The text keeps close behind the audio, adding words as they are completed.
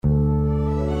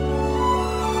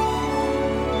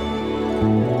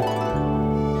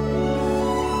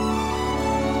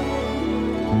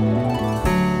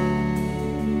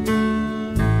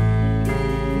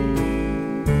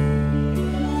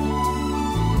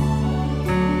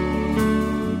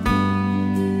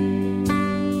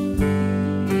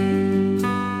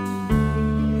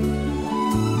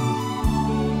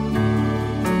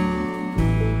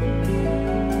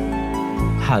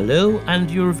Hello,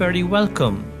 and you're very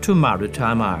welcome to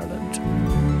Maritime Ireland.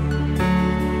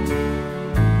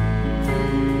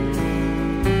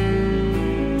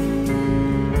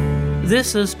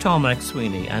 This is Tom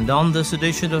McSweeney, and on this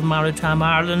edition of Maritime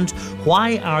Ireland,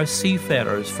 why are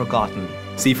seafarers forgotten?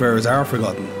 Seafarers are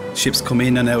forgotten. Ships come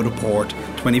in and out of port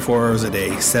 24 hours a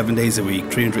day, 7 days a week,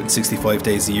 365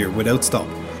 days a year without stop.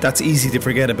 That's easy to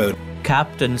forget about.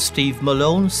 Captain Steve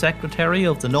Malone, Secretary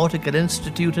of the Nautical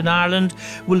Institute in Ireland,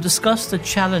 will discuss the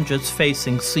challenges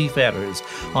facing seafarers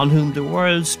on whom the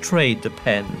world's trade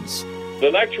depends.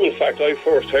 In actual fact, I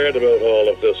first heard about all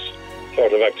of this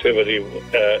sort of activity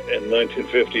in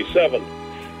 1957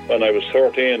 when I was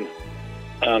 13,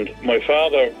 and my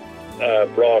father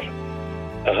brought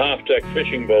a half-deck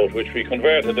fishing boat which we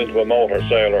converted into a motor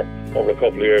sailor over a couple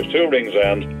of years to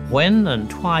Ringsend. When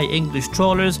and why English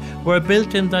trawlers were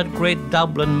built in that great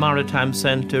Dublin maritime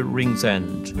centre,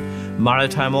 Ringsend.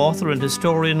 Maritime author and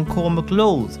historian Cormac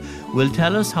Loth will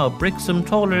tell us how Brixham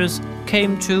trawlers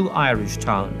came to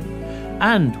Irishtown.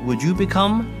 And would you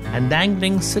become an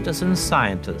angling citizen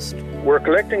scientist? We're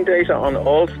collecting data on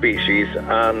all species,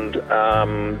 and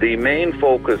the main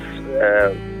focus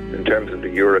in terms of the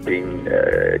European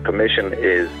Commission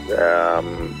is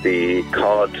the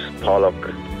cod, pollock,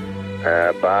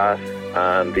 bass,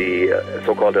 and the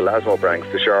so-called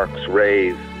elasmobranchs, the sharks,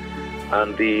 rays,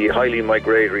 and the highly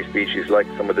migratory species like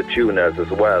some of the tunas as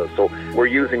well. So we're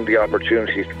using the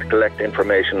opportunity to collect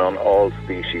information on all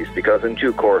species, because in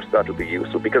due course that'll be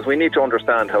useful, because we need to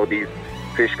understand how these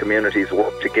fish communities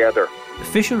work together.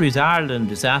 Fisheries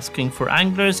Ireland is asking for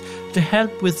anglers to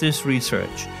help with this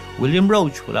research. William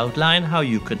Roach will outline how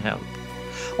you can help.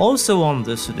 Also on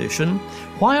this edition,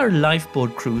 why are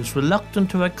lifeboat crews reluctant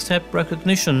to accept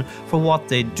recognition for what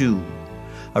they do?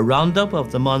 A roundup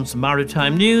of the month's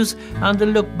maritime news and a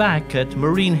look back at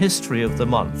marine history of the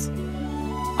month.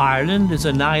 Ireland is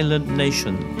an island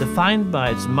nation defined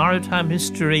by its maritime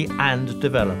history and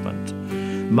development.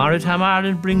 Maritime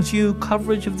Ireland brings you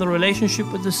coverage of the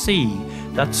relationship with the sea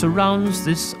that surrounds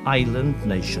this island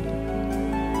nation.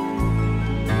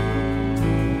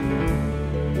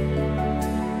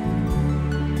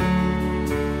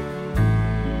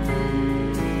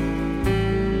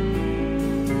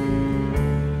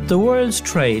 The world's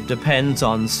trade depends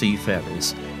on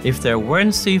seafarers. If there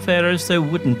weren't seafarers, there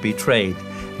wouldn't be trade.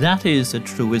 That is a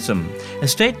truism, a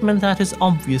statement that is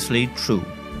obviously true.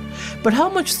 But how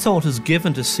much thought is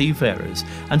given to seafarers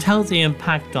and how they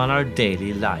impact on our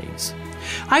daily lives?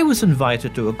 I was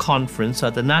invited to a conference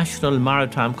at the National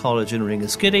Maritime College in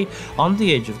Ringaskiddy on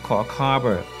the edge of Cork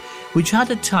Harbour, which had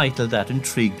a title that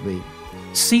intrigued me: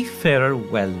 Seafarer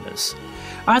Wellness.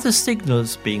 Are the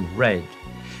signals being read?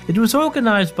 It was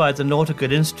organised by the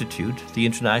Nautical Institute, the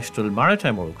international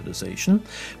maritime organisation,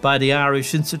 by the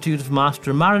Irish Institute of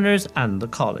Master Mariners and the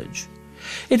college.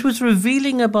 It was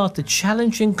revealing about the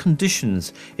challenging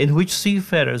conditions in which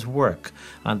seafarers work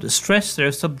and the stress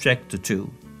they're subjected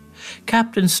to.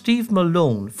 Captain Steve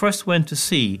Malone first went to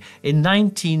sea in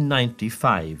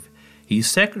 1995. He's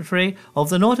Secretary of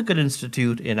the Nautical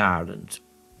Institute in Ireland.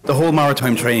 The whole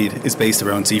maritime trade is based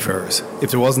around seafarers.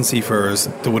 If there wasn't seafarers,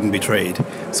 there wouldn't be trade.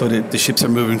 So the ships are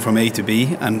moving from A to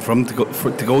B, and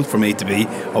to go from A to B,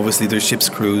 obviously there's ship's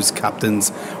crews,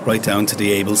 captains, right down to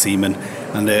the able seamen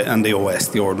and the OS,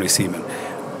 the ordinary seamen.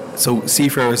 So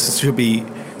seafarers should be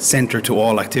centre to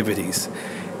all activities.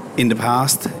 In the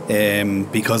past,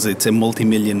 because it's a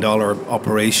multi-million-dollar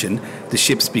operation, the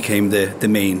ships became the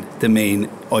main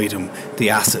item,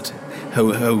 the asset.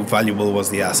 How valuable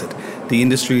was the asset? The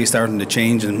industry is starting to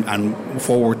change, and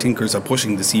forward thinkers are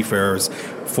pushing the seafarers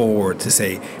forward to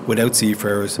say, without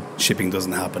seafarers, shipping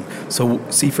doesn't happen. So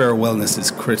seafarer wellness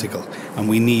is critical, and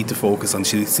we need to focus on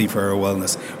seafarer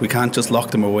wellness. We can't just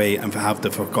lock them away and have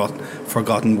the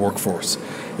forgotten workforce.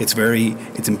 It's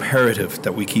imperative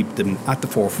that we keep them at the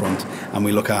forefront and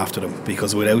we look after them,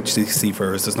 because without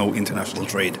seafarers, there's no international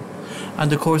trade.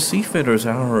 And of course, seafarers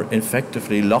are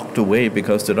effectively locked away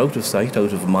because they're out of sight,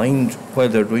 out of mind while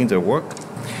they're doing their work.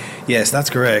 Yes, that's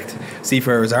correct.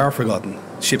 Seafarers are forgotten.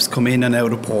 Ships come in and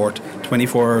out of port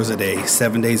 24 hours a day,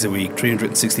 7 days a week,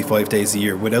 365 days a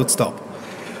year without stop.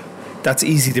 That's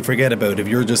easy to forget about if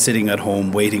you're just sitting at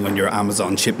home waiting on your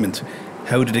Amazon shipment.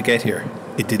 How did it get here?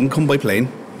 It didn't come by plane.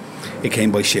 It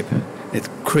came by ship. It's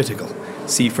critical.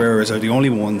 Seafarers are the only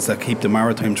ones that keep the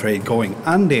maritime trade going,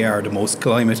 and they are the most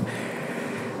climate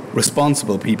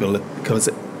responsible people, because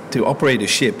to operate a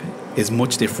ship is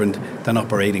much different than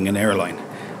operating an airline,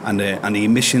 and the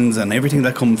emissions and everything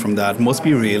that comes from that must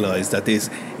be realised that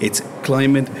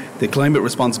the climate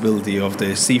responsibility of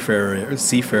the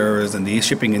seafarers and the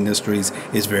shipping industries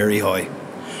is very high.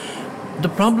 The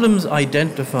problems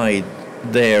identified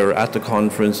there at the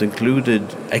conference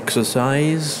included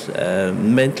exercise,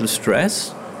 mental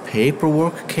stress,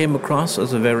 paperwork came across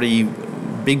as a very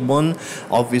big one.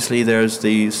 Obviously there's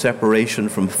the separation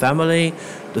from family,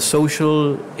 the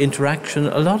social interaction,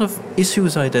 a lot of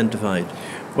issues identified.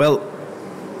 Well,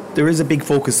 there is a big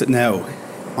focus now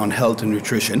on health and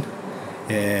nutrition,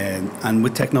 and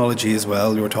with technology as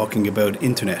well. We were talking about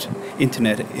internet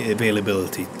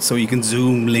availability, so you can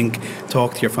Zoom, link,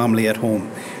 talk to your family at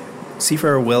home.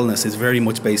 Seafarer wellness is very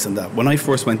much based on that. When I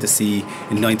first went to sea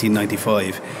in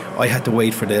 1995, I had to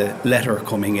wait for the letter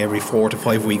coming every 4 to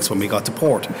 5 weeks when we got to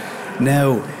port.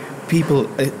 Now, people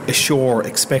ashore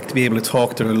expect to be able to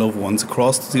talk to their loved ones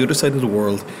across the other side of the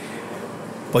world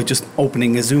by just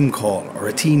opening a Zoom call or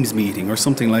a Teams meeting or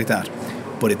something like that.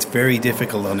 But it's very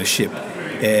difficult on a ship.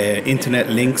 Internet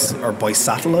links are by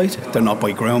satellite, they're not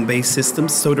by ground-based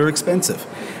systems, so they're expensive.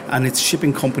 And it's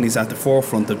shipping companies at the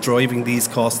forefront of driving these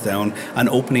costs down and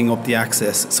opening up the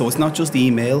access. So it's not just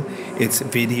email, it's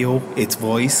video, it's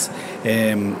voice,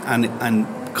 and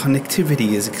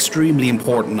connectivity is extremely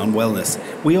important on wellness.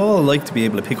 We all like to be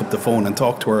able to pick up the phone and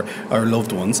talk to our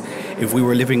loved ones. If we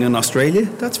were living in Australia,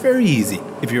 that's very easy.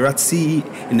 If you're at sea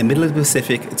in the middle of the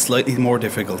Pacific, it's slightly more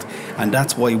difficult. And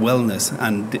that's why wellness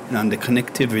and the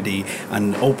connectivity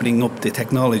and opening up the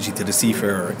technology to the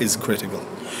seafarer is critical.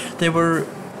 There were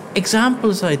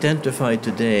examples identified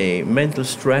today: mental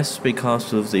stress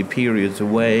because of the periods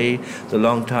away, the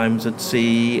long times at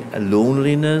sea,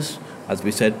 loneliness, as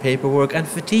we said, paperwork, and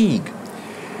fatigue.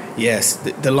 Yes,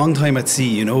 the long time at sea,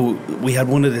 you know, we had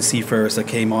one of the seafarers that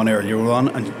came on earlier on,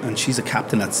 and she's a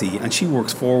captain at sea, and she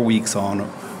works 4 weeks on,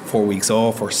 4 weeks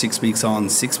off, or 6 weeks on,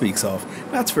 6 weeks off.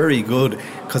 That's very good,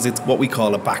 because it's what we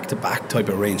call a back-to-back type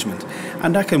arrangement.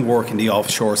 And that can work in the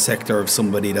offshore sector of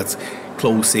somebody that's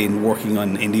close in working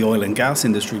in the oil and gas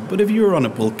industry. But if you're on a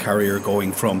bulk carrier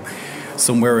going from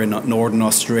somewhere in northern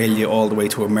Australia all the way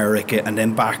to America and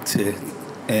then back to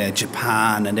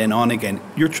Japan and then on again,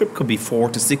 your trip could be 4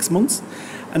 to 6 months,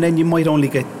 and then you might only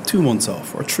get 2 months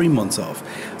off or 3 months off.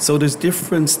 So there's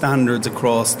different standards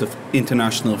across the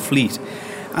international fleet,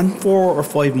 and 4 or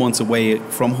 5 months away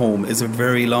from home is a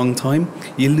very long time.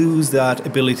 You lose that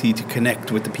ability to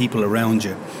connect with the people around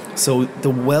you. So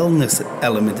the wellness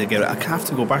element, again, I have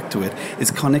to go back to it, is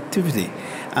connectivity,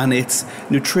 and it's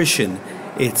nutrition,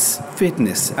 it's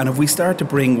fitness. And if we start to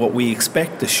bring what we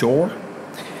expect ashore,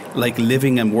 like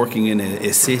living and working in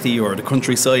a city or the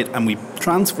countryside, and we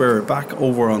transfer it back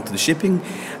over onto the shipping,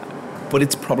 but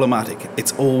it's problematic.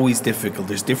 It's always difficult.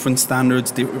 There's different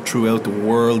standards throughout the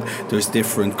world. There's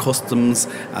different customs,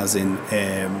 as in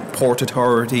port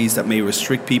authorities that may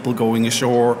restrict people going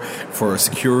ashore for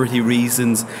security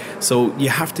reasons. So you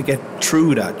have to get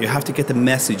through that. You have to get the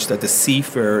message that the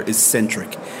seafarer is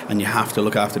centric, and you have to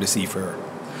look after the seafarer.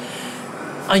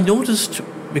 I noticed,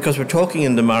 because we're talking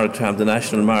in the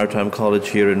National Maritime College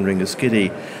here in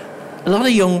Ringaskiddy, a lot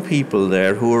of young people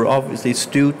there who are obviously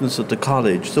students at the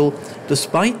college. So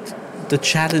despite the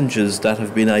challenges that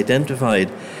have been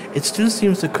identified, it still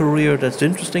seems a career that's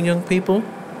interesting young people.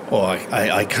 Oh,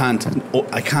 I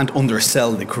can't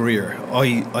undersell the career.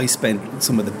 I spent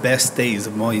some of the best days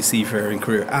of my seafaring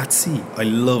career at sea. I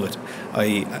love it.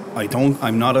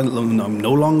 I'm not alone. I'm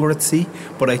no longer at sea,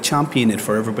 but I champion it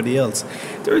for everybody else.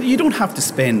 You don't have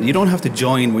to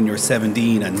join when you're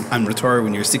 17 and retire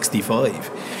when you're 65.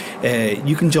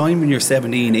 You can join when you're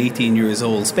 17, 18 years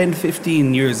old, spend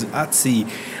 15 years at sea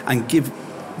and give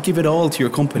it all to your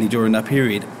company during that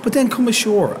period, but then come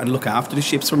ashore and look after the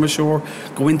ships from ashore,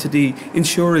 go into the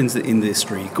insurance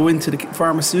industry, go into the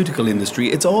pharmaceutical industry.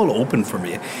 It's all open for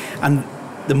me. And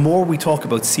the more we talk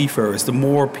about seafarers, the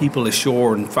more people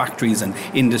ashore and factories and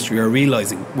industry are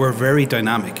realising we're very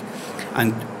dynamic,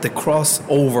 and the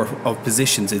crossover of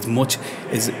positions it's much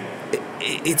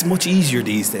easier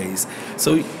these days.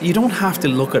 So you don't have to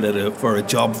look at it for a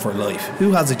job for life.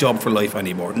 Who has a job for life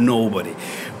anymore? Nobody.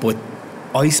 But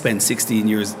I spent 16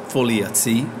 years fully at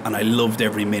sea, and I loved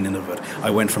every minute of it. I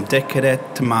went from deck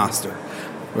cadet to master.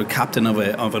 Or captain of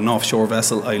an offshore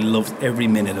vessel. I loved every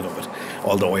minute of it.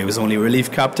 Although I was only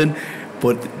relief captain,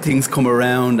 but things come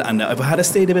around, and if I had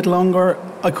stayed a bit longer,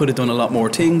 I could have done a lot more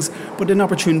things. But an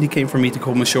opportunity came for me to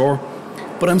come ashore.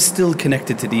 But I'm still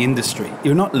connected to the industry.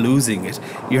 You're not losing it.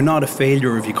 You're not a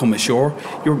failure if you come ashore.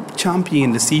 You're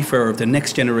championing the seafarer of the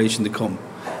next generation to come.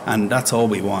 And that's all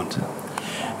we want.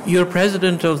 You're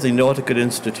president of the Nautical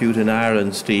Institute in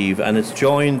Ireland, Steve, and it's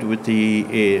joined with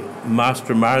the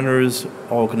Master Mariners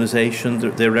organisation,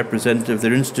 their representative,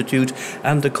 their institute,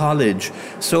 and the college.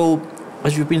 So,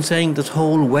 as you've been saying, this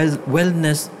whole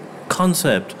wellness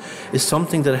concept is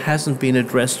something that hasn't been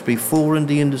addressed before in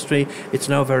the industry. It's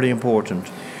now very important.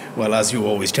 Well, as you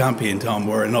always champion, Tom,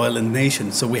 we're an island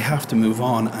nation, so we have to move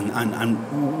on.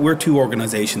 And we're two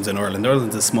organisations in Ireland.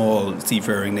 Ireland's a small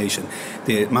seafaring nation.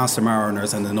 The Master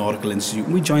Mariners and the Nautical Institute,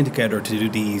 we join together to do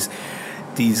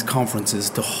these conferences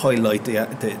to highlight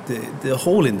the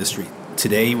whole industry.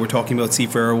 Today we're talking about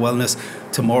seafarer wellness.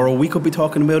 Tomorrow we could be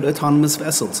talking about autonomous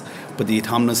vessels, but the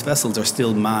autonomous vessels are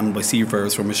still manned by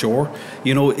seafarers from ashore.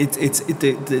 You know,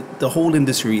 the whole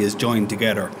industry is joined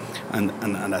together, and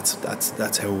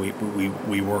that's how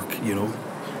we work. You know.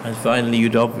 And finally,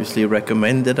 you'd obviously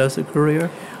recommend it as a career.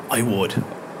 I would.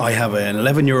 I have an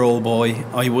 11-year-old boy.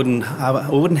 I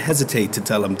wouldn't hesitate to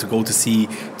tell him to go to sea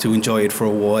to enjoy it for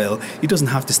a while. He doesn't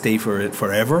have to stay for it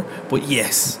forever, but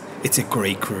yes. It's a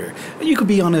great career. You could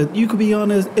be on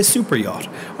a super yacht,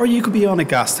 or you could be on a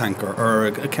gas tanker, or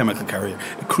a chemical carrier,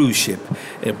 a cruise ship,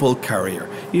 a bulk carrier.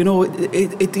 You know,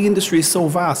 the industry is so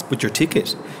vast, but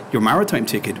your maritime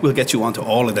ticket, will get you onto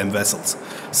all of them vessels.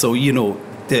 So, you know,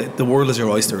 the world is your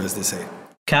oyster, as they say.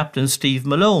 Captain Steve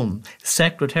Malone,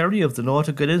 Secretary of the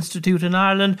Nautical Institute in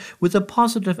Ireland, with a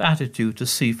positive attitude to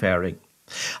seafaring.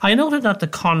 I noted at the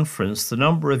conference the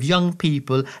number of young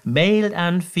people, male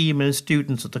and female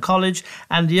students at the college,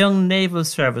 and young naval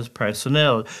service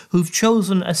personnel who've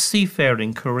chosen a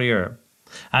seafaring career.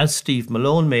 As Steve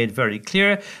Malone made very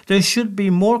clear, there should be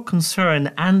more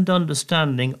concern and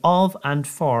understanding of and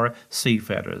for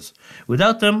seafarers.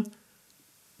 Without them,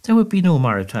 there would be no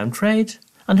maritime trade.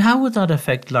 And how would that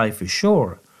affect life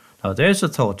ashore? Now there's a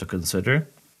thought to consider.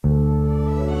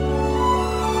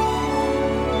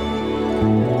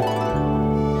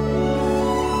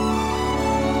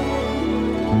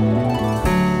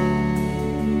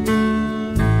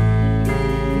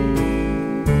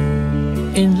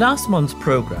 In last month's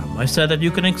programme, I said that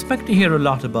you can expect to hear a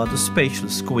lot about the spatial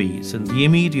squeeze in the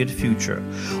immediate future,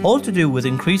 all to do with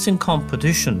increasing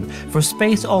competition for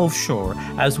space offshore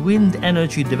as wind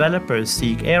energy developers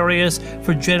seek areas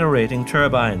for generating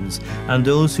turbines, and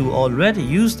those who already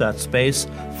use that space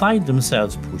find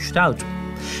themselves pushed out.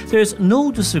 There's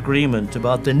no disagreement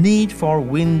about the need for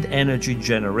wind energy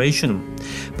generation,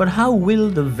 but how will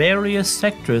the various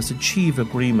sectors achieve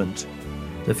agreement?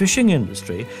 The fishing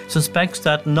industry suspects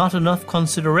that not enough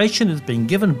consideration is being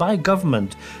given by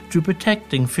government to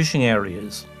protecting fishing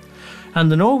areas.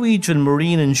 And the Norwegian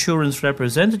Marine Insurance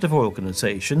Representative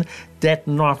Organisation, Det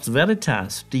Norsk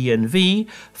Veritas, DNV,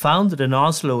 founded in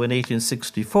Oslo in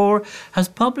 1864, has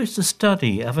published a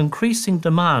study of increasing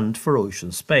demand for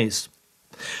ocean space.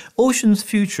 Ocean's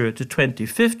Future to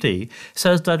 2050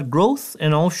 says that growth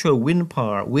in offshore wind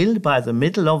power will, by the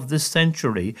middle of this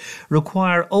century,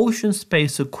 require ocean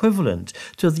space equivalent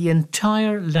to the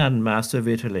entire landmass of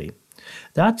Italy.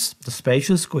 That's the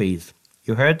spatial squeeze.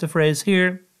 You heard the phrase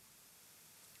here.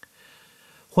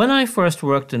 When I first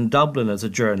worked in Dublin as a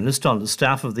journalist on the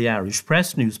staff of the Irish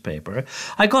Press newspaper,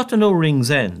 I got to know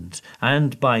Ringsend,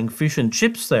 and buying fish and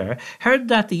chips there, heard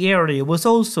that the area was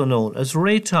also known as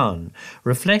Raytown,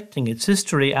 reflecting its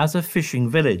history as a fishing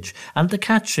village and the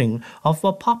catching of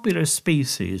a popular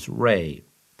species, ray.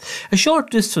 A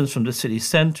short distance from the city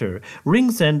centre,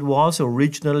 Ringsend was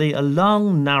originally a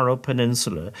long, narrow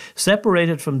peninsula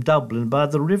separated from Dublin by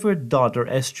the River Dodder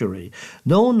estuary,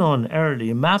 known on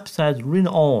early maps as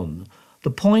Rinón,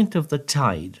 the point of the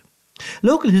tide.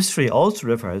 Local history also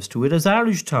refers to it as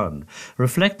Irishtown,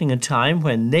 reflecting a time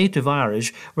when native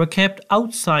Irish were kept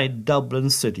outside Dublin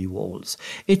city walls.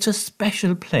 It's a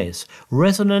special place,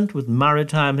 resonant with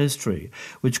maritime history,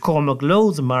 which Cormac Lowe,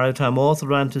 the maritime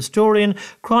author and historian,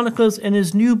 chronicles in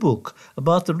his new book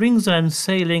about the Ringsend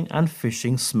sailing and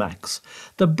fishing smacks,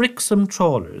 the Brixham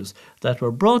trawlers that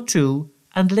were brought to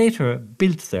and later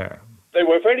built there. They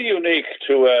were very unique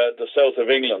to the south of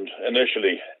England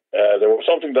initially. They were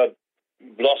something that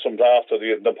blossomed after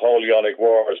the Napoleonic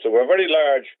Wars. They were very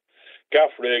large,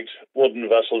 gaff-rigged wooden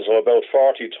vessels of about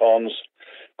 40 tons,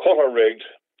 cutter-rigged,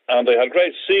 and they had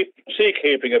great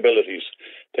sea-keeping abilities.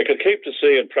 They could keep the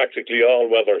sea in practically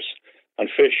all weathers and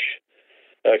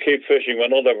keep fishing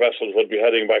when other vessels would be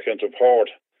heading back into port.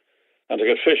 And they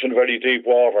could fish in very deep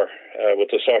water with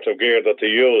the sort of gear that they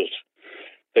used.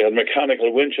 They had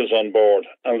mechanical winches on board,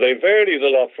 and they varied a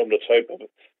lot from the type of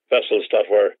vessels that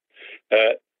were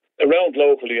around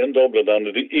locally in Dublin and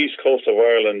the east coast of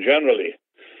Ireland generally.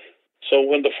 So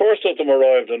when the first of them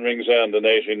arrived in Ringsend in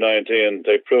 1819,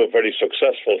 they proved very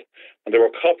successful, and they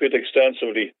were copied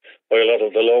extensively by a lot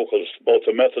of the locals, both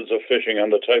the methods of fishing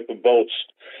and the type of boats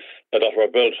that were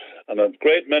built. And a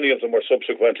great many of them were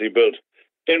subsequently built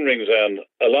in Ringsend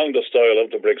along the style of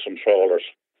the Brixham trawlers.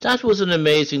 That was an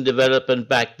amazing development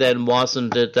back then,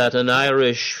 wasn't it? That an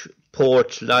Irish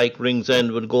port like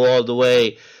Ringsend would go all the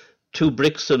way to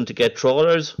Brixham to get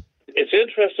trawlers. It's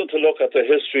interesting to look at the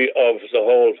history of the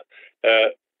whole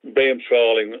beam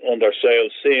trawling under sail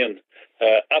scene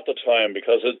at the time,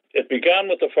 because it began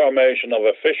with the formation of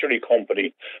a fishery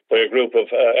company by a group of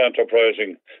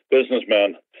enterprising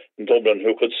businessmen in Dublin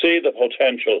who could see the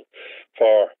potential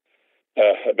for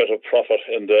a bit of profit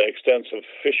in the extensive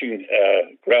fishing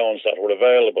grounds that were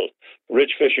available,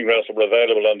 rich fishing grounds that were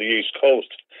available on the east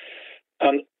coast.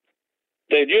 And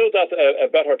they knew that a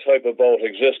better type of boat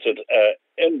existed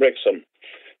in Brixham.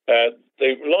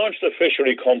 They launched a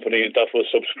fishery company that was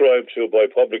subscribed to by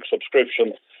public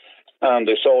subscription, and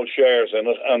they sold shares in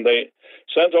it, and they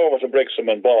sent over to Brixham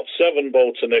and bought 7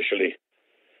 boats initially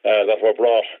that were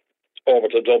brought over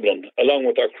to Dublin, along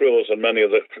with their crews and many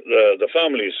of the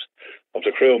families of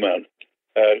the crewmen,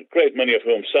 a great many of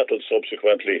whom settled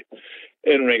subsequently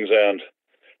in Ringsend.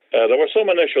 There were some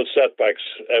initial setbacks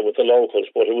with the locals,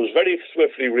 but it was very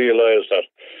swiftly realised that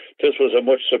this was a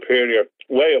much superior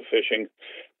way of fishing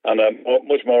and a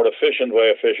much more efficient way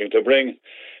of fishing to bring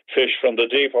fish from the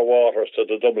deeper waters to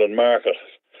the Dublin market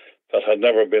that had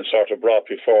never been sort of brought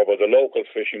before by the local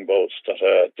fishing boats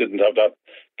that didn't have that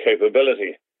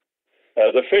capability.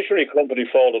 The fishery company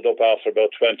folded up after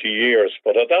about 20 years,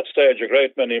 but at that stage a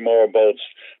great many more boats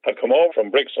had come over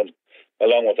from Brixham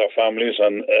along with their families,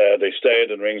 and they stayed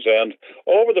in Ringsend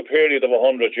over the period of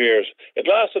 100 years. It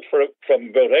lasted from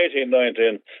about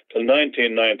 1819 till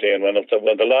 1919 when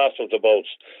the last of the boats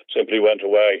simply went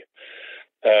away.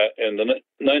 In the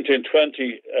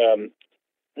 1920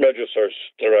 registers,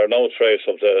 there are no trace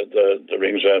of the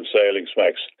Ringsend sailing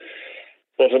smacks.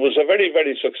 But it was a very,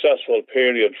 very successful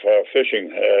period for fishing.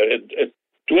 It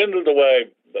dwindled away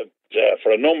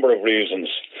for a number of reasons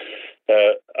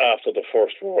after the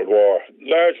First World War,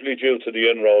 largely due to the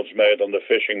inroads made on the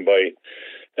fishing by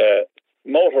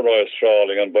motorised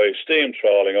trawling and by steam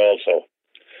trawling also.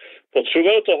 But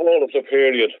throughout the whole of the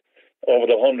period, over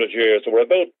the 100 years, there were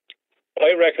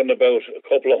I reckon about a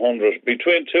couple of hundred,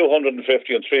 between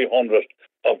 250 and 300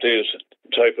 of these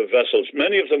type of vessels.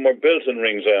 Many of them were built in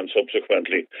Ringsend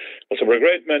subsequently, but there were a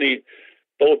great many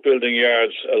boat building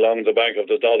yards along the bank of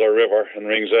the Dodder River in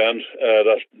Ringsend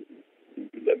that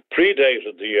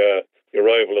predated the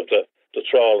arrival of the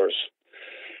trawlers.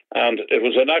 And it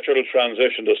was a natural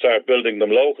transition to start building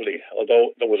them locally,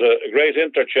 although there was a great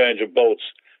interchange of boats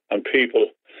and people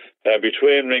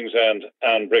between Ringsend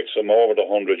and Brixham over the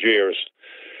 100 years,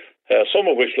 some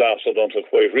of which lasted until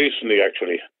quite recently,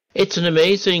 actually. It's an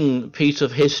amazing piece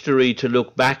of history to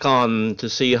look back on, to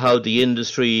see how the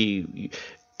industry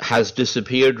has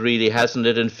disappeared, really, hasn't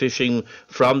it, in fishing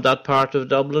from that part of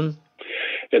Dublin?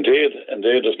 Indeed,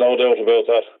 there's no doubt about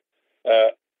that.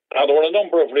 And there were a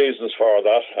number of reasons for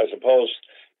that. I suppose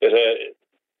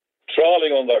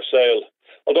trawling under sail,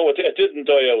 although it didn't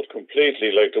die out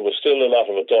completely, like there was still a lot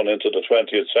of it done into the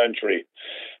 20th century,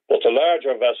 but the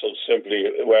larger vessels simply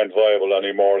weren't viable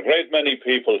anymore. A great many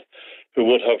people who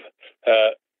would have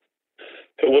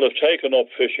taken up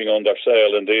fishing under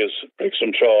sail in these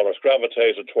Brixham trawlers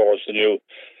gravitated towards the new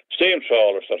steam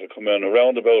trawlers that had come in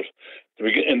around about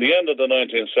in the end of the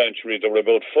 19th century. There were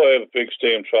about 5 big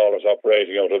steam trawlers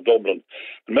operating out of Dublin,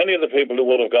 and many of the people who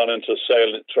would have gone into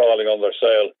trawling under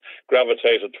sail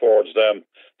gravitated towards them.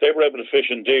 They were able to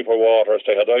fish in deeper waters.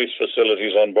 They had ice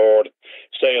facilities on board,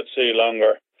 stay at sea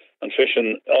longer, and fish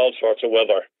in all sorts of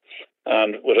weather,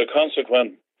 and with a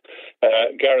consequent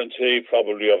guarantee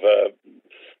probably of a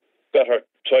better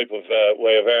type of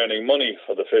way of earning money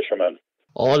for the fishermen.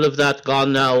 All of that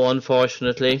gone now,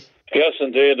 unfortunately. Yes,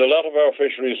 indeed. A lot of our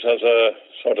fisheries has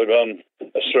sort of gone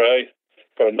astray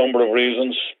for a number of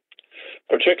reasons,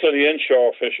 particularly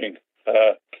inshore fishing.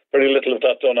 Very little of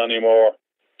that done anymore.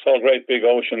 It's all great big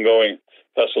ocean-going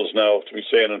vessels now to be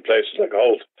seen in places like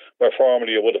Holt, where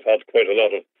formerly you would have had quite a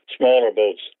lot of smaller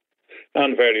boats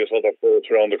and various other ports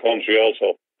around the country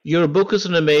also. Your book is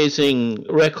an amazing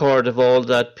record of all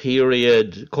that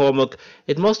period, Cormac.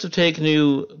 It must have taken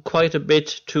you quite a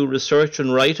bit to research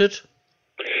and write it.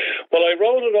 Well, I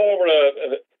wrote it over.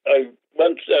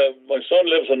 My son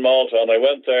lives in Malta, and I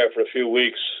went there for a few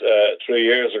weeks 3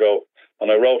 years ago,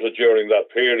 and I wrote it during that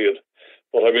period.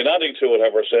 But I've been adding to it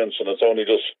ever since, and it's only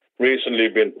just recently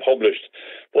been published.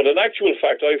 But in actual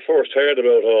fact, I first heard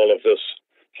about all of this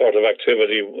sort of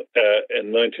activity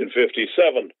in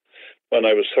 1957. When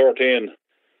I was 13,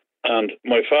 and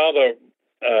my father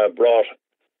brought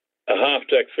a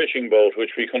half-deck fishing boat,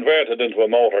 which we converted into a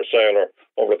motor sailor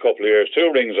over a couple of years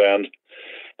to Ringsend.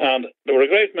 And there were a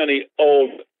great many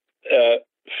old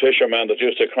fishermen that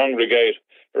used to congregate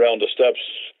around the steps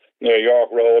near York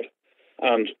Road.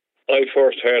 And I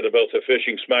first heard about the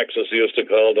fishing smacks, as they used to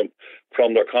call them,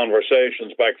 from their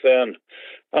conversations back then.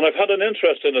 And I've had an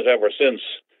interest in it ever since.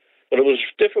 But it was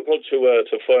difficult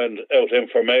to find out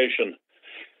information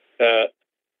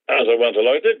as I went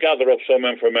along. I did gather up some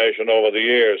information over the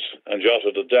years and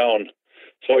jotted it down.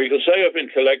 So you could say I've been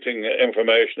collecting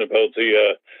information about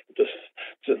the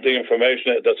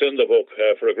information that's in the book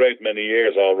for a great many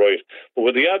years, all right. But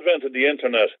with the advent of the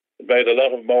internet, it made a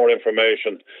lot of more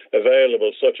information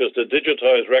available, such as the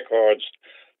digitised records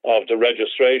of the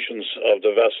registrations of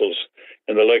the vessels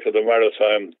in the like of the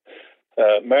maritime,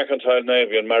 mercantile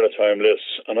navy and maritime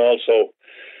lists, and also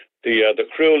the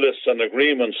crew lists and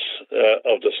agreements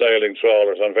of the sailing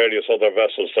trawlers and various other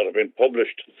vessels that have been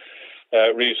published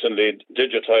recently,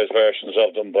 digitised versions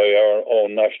of them by our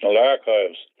own National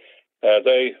Archives.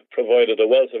 They provided a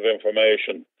wealth of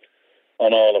information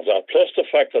on all of that, plus the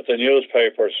fact that the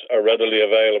newspapers are readily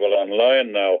available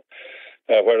online now,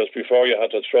 whereas before you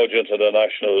had to trudge into the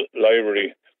National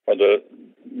Library or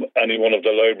any one of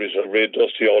the libraries and read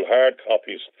dusty old hard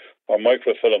copies or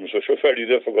microfilms, which were fairly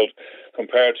difficult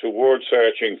compared to word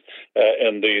searching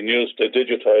in the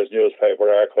digitised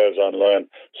newspaper archives online.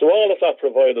 So all of that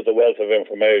provided a wealth of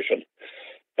information,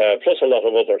 plus a lot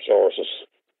of other sources.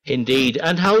 Indeed.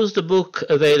 And how is the book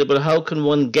available? How can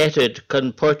one get it,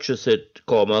 can purchase it,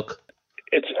 Cormac?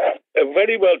 It's a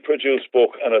very well-produced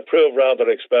book, and it proved rather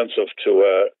expensive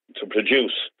to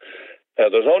produce.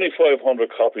 There's only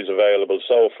 500 copies available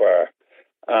so far,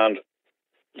 and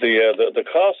the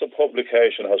cost of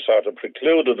publication has sort of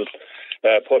precluded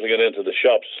putting it into the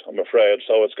shops, I'm afraid.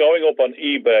 So it's going up on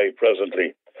eBay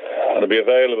presently, and it'll be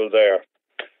available there.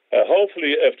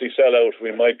 Hopefully, if they sell out,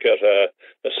 we might get a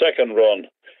second run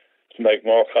to make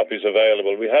more copies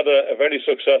available. We had a very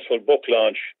successful book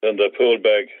launch in the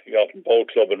Poolbeg Yacht and Boat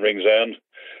Club in Ringsend,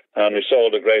 and we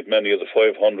sold a great many of the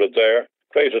 500 there.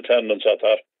 Great attendance at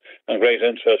that, and great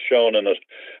interest shown in it.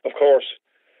 Of course,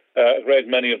 a great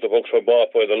many of the books were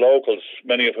bought by the locals,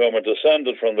 many of whom are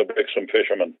descended from the Brixham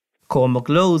fishermen. Cormac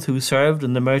Loth, who served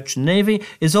in the Merchant Navy,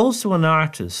 is also an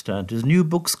artist, and his new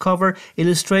book's cover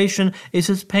illustration is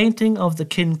his painting of the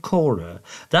Kincora.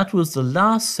 That was the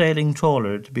last sailing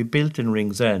trawler to be built in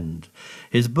Ringsend.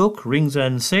 His book,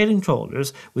 Ringsend Sailing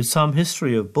Trawlers, with some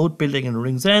history of boat building in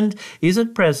Ringsend, is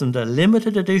at present a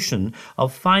limited edition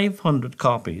of 500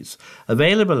 copies,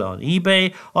 available on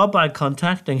eBay or by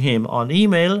contacting him on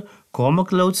email,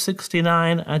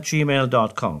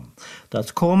 cormaclowth69@gmail.com.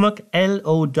 That's Cormac,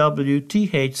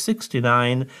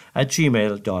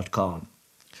 LOWTH69@gmail.com.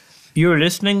 You're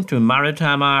listening to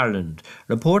Maritime Ireland,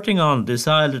 reporting on this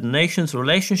island nation's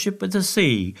relationship with the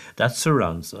sea that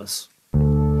surrounds us.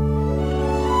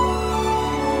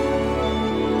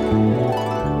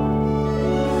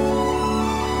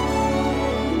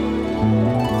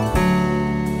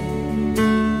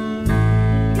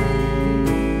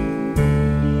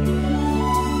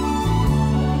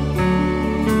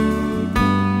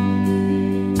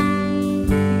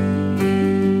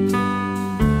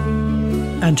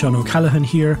 Anton O'Callaghan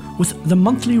here with the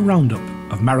monthly roundup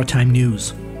of maritime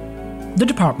news. The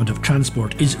Department of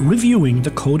Transport is reviewing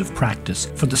the Code of Practice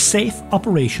for the safe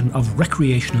operation of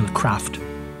recreational craft.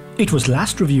 It was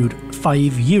last reviewed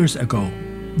 5 years ago.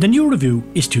 The new review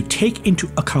is to take into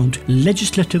account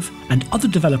legislative and other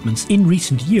developments in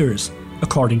recent years,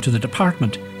 according to the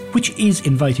department, which is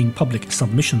inviting public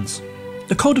submissions.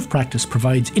 The Code of Practice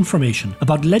provides information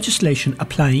about legislation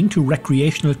applying to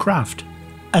recreational craft,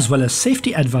 as well as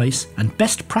safety advice and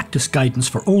best practice guidance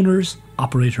for owners,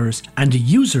 operators and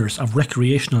users of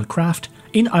recreational craft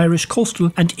in Irish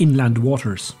coastal and inland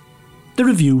waters. The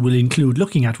review will include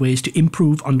looking at ways to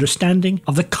improve understanding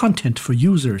of the content for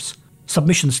users.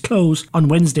 Submissions close on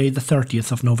Wednesday the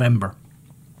 30th of November.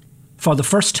 For the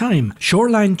first time,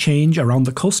 shoreline change around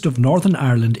the coast of Northern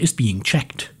Ireland is being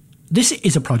checked. This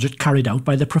is a project carried out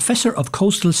by the Professor of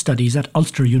Coastal Studies at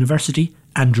Ulster University,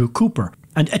 Andrew Cooper,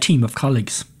 and a team of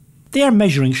colleagues. They are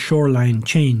measuring shoreline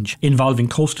change involving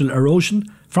coastal erosion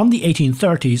from the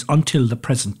 1830s until the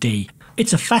present day.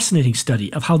 It's a fascinating study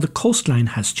of how the coastline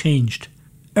has changed.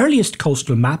 Earliest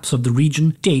coastal maps of the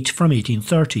region date from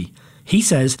 1830. He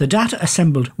says the data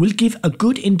assembled will give a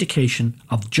good indication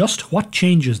of just what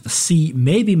changes the sea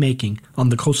may be making on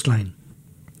the coastline.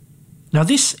 Now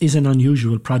this is an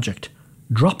unusual project,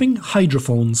 dropping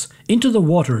hydrophones into the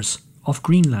waters of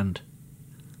Greenland.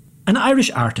 An Irish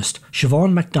artist,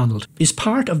 Siobhan MacDonald, is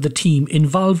part of the team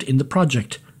involved in the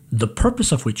project, the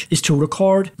purpose of which is to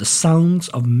record the sounds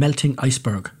of melting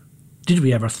iceberg. Did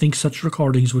we ever think such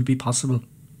recordings would be possible?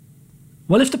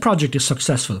 Well, if the project is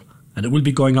successful, and it will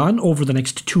be going on over the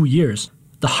next 2 years,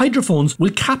 The hydrophones will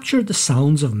capture the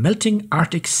sounds of melting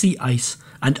Arctic sea ice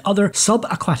and other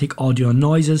subaquatic audio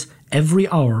noises every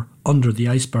hour under the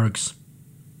icebergs.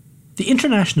 The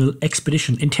international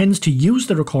expedition intends to use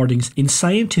the recordings in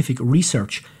scientific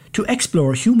research to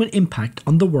explore human impact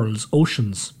on the world's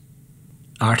oceans.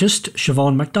 Artist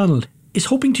Siobhan MacDonald is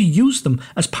hoping to use them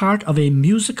as part of a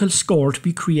musical score to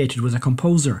be created with a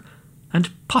composer, and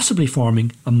possibly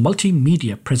forming a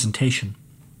multimedia presentation.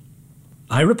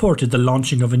 I reported the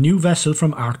launching of a new vessel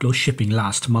from Arklow Shipping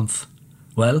last month.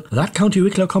 Well, that County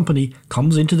Wicklow company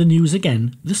comes into the news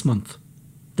again this month.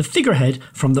 The figurehead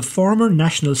from the former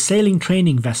National Sailing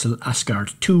Training Vessel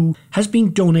Asgard II has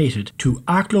been donated to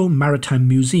Arklow Maritime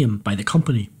Museum by the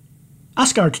company.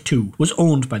 Asgard II was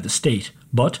owned by the state,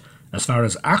 but as far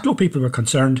as Arklow people were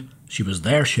concerned, she was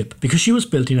their ship because she was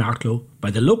built in Arklow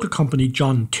by the local company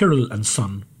John Tyrrell and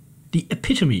Son, the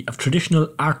epitome of traditional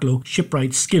Arklow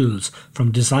shipwright skills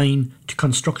from design to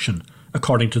construction,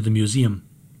 according to the museum.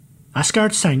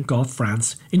 Asgard sank off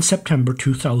France in September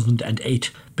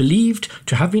 2008, believed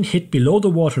to have been hit below the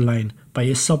waterline by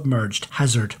a submerged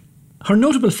Hazard. Her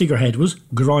notable figurehead was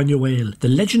Gráinne Mhaol, the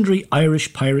legendary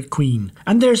Irish pirate queen,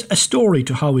 and there's a story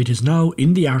to how it is now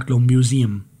in the Arklow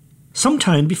Museum.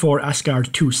 Sometime before Asgard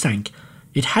II sank,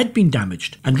 it had been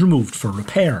damaged and removed for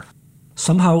repair.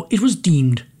 Somehow it was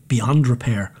deemed beyond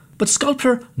repair, but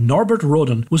sculptor Norbert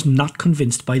Roden was not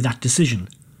convinced by that decision.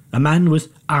 A man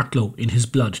with Arklow in his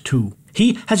blood too.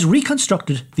 He has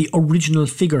reconstructed the original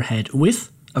figurehead with,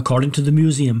 according to the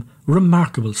museum,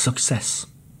 remarkable success.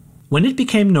 When it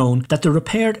became known that the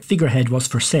repaired figurehead was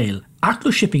for sale,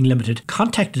 Arklow Shipping Limited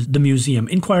contacted the museum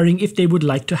inquiring if they would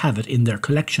like to have it in their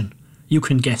collection. You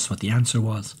can guess what the answer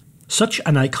was. Such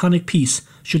an iconic piece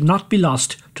should not be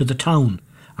lost to the town.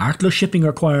 Arklow Shipping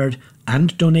acquired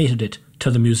and donated it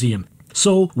to the museum.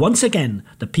 So, once again,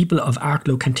 the people of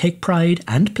Arklow can take pride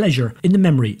and pleasure in the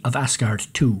memory of Asgard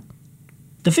II.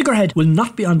 The figurehead will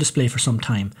not be on display for some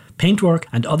time. Paintwork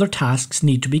and other tasks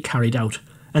need to be carried out,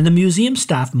 and the museum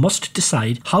staff must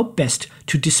decide how best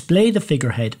to display the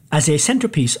figurehead as a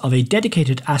centrepiece of a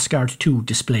dedicated Asgard II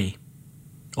display.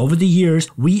 Over the years,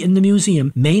 we in the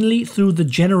museum, mainly through the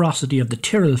generosity of the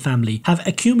Tyrrell family, have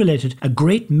accumulated a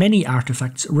great many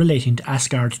artefacts relating to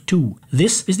Asgard II.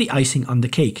 This is the icing on the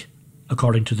cake,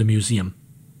 according to the museum.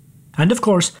 And of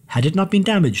course, had it not been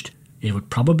damaged, it would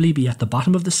probably be at the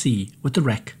bottom of the sea with the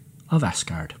wreck of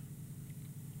Asgard.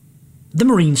 The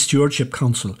Marine Stewardship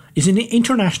Council is an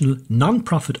international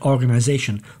non-profit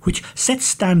organisation which sets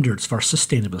standards for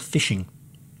sustainable fishing.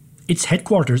 Its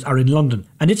headquarters are in London,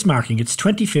 and it's marking its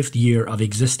 25th year of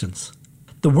existence.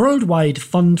 The Worldwide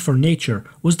Fund for Nature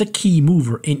was the key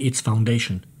mover in its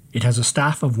foundation. It has a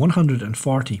staff of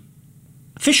 140.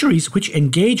 Fisheries which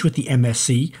engage with the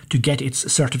MSC to get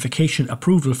its certification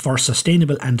approval for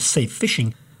sustainable and safe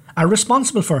fishing are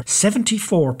responsible for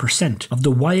 74% of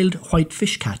the wild white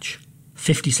fish catch,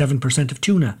 57% of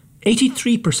tuna,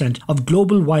 83% of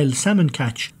global wild salmon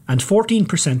catch, and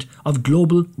 14% of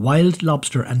global wild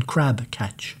lobster and crab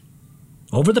catch.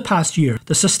 Over the past year,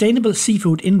 the sustainable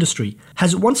seafood industry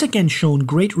has once again shown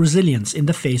great resilience in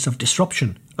the face of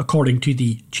disruption, according to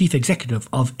the Chief Executive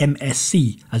of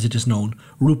MSC, as it is known,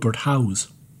 Rupert Howes.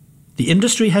 The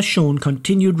industry has shown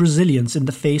continued resilience in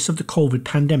the face of the COVID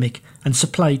pandemic and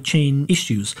supply chain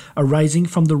issues arising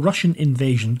from the Russian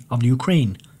invasion of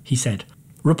Ukraine, he said,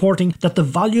 reporting that the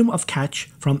volume of catch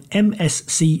from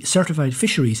MSC certified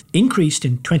fisheries increased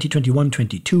in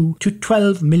 2021-22 to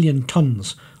 12 million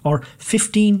tonnes, or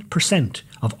 15%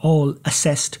 of all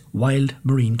assessed wild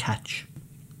marine catch.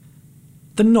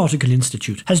 The Nautical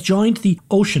Institute has joined the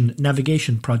Ocean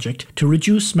Navigation Project to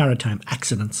reduce maritime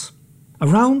accidents.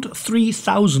 Around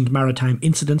 3,000 maritime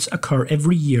incidents occur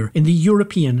every year in the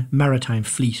European maritime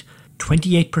fleet.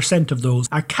 28% of those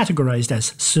are categorised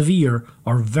as severe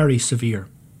or very severe.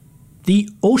 The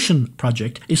Ocean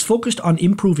Project is focused on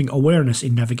improving awareness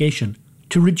in navigation,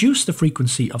 to reduce the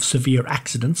frequency of severe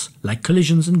accidents, like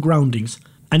collisions and groundings,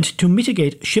 and to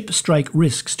mitigate ship strike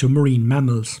risks to marine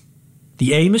mammals.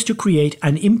 The aim is to create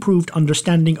an improved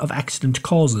understanding of accident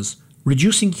causes,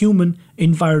 reducing human,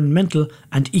 environmental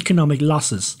and economic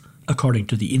losses, according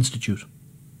to the Institute.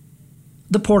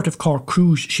 The Port of Cork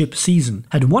cruise ship season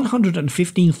had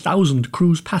 115,000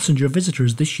 cruise passenger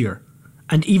visitors this year,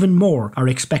 and even more are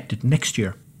expected next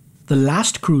year. The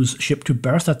last cruise ship to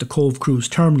berth at the Cove Cruise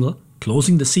Terminal,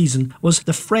 closing the season, was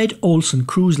the Fred Olsen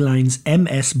Cruise Line's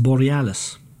MS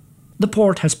Borealis. The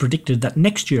port has predicted that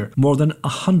next year more than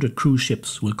 100 cruise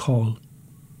ships will call.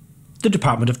 The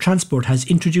Department of Transport has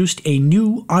introduced a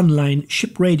new online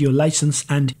ship radio licence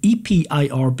and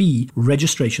EPIRB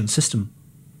registration system.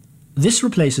 This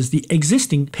replaces the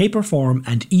existing paper form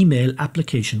and email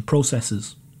application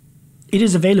processes. It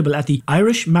is available at the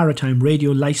Irish Maritime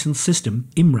Radio Licence System,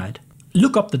 IMRAD.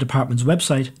 Look up the department's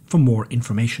website for more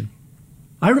information.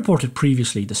 I reported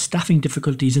previously the staffing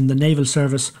difficulties in the naval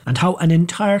service and how an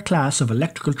entire class of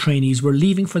electrical trainees were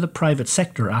leaving for the private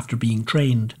sector after being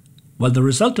trained. Well, the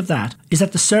result of that is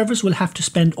that the service will have to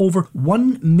spend over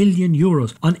 €1 million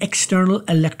on external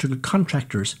electrical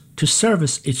contractors to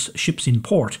service its ships in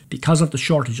port because of the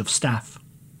shortage of staff.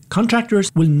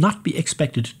 Contractors will not be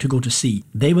expected to go to sea.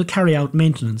 They will carry out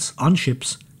maintenance on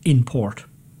ships in port.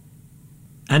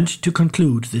 And to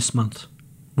conclude this month,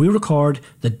 we record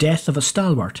the death of a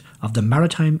stalwart of the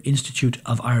Maritime Institute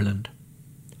of Ireland.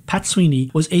 Pat Sweeney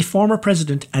was a former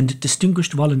president and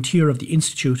distinguished volunteer of the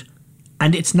Institute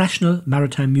and its National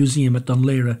Maritime Museum at Dún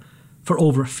Laoghaire for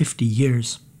over 50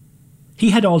 years.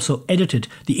 He had also edited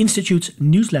the Institute's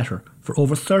newsletter for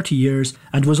over 30 years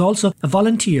and was also a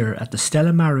volunteer at the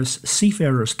Stella Maris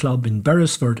Seafarers Club in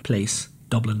Beresford Place,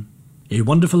 Dublin. A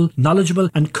wonderful, knowledgeable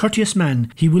and courteous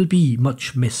man, he will be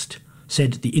much missed,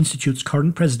 said the Institute's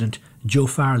current president, Joe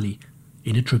Farley,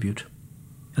 in a tribute.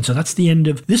 And so that's the end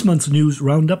of this month's news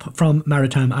roundup from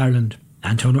Maritime Ireland.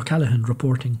 Anton O'Callaghan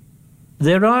reporting.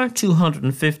 There are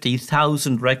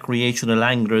 250,000 recreational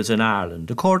anglers in Ireland,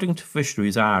 according to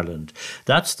Fisheries Ireland.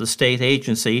 That's the state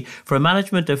agency for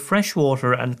management of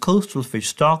freshwater and coastal fish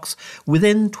stocks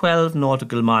within 12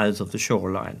 nautical miles of the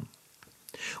shoreline.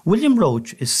 William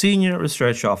Roach is Senior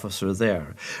Research Officer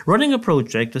there, running a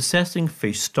project assessing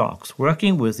fish stocks,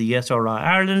 working with the SRI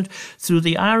Ireland through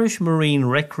the Irish Marine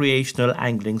Recreational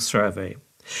Angling Survey.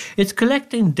 It's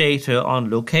collecting data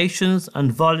on locations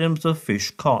and volumes of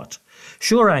fish caught.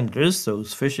 Shore anglers,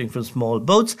 those fishing from small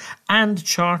boats, and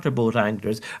charter boat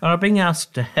anglers are being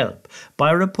asked to help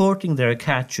by reporting their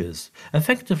catches,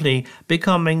 effectively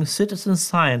becoming citizen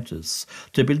scientists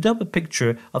to build up a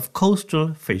picture of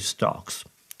coastal fish stocks.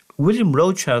 William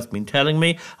Roach has been telling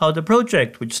me how the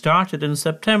project, which started in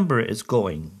September, is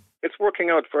going. It's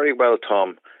working out very well,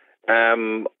 Tom.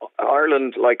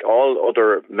 Ireland, like all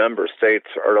other member states,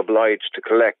 are obliged to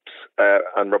collect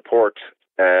and report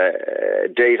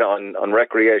data on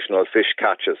recreational fish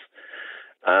catches.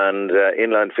 And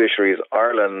Inland Fisheries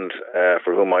Ireland,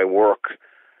 for whom I work,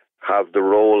 have the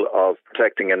role of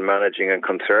protecting and managing and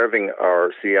conserving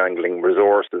our sea angling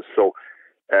resources. So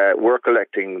we're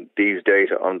collecting these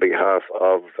data on behalf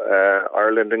of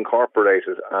Ireland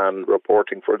Incorporated and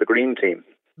reporting for the Green Team.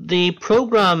 The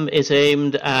programme is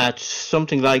aimed at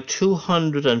something like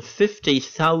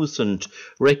 250,000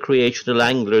 recreational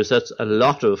anglers. That's a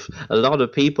lot of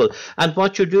people. And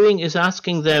what you're doing is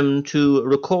asking them to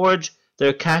record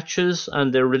their catches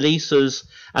and their releases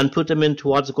and put them into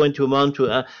what's going to amount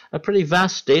to a pretty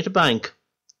vast data bank.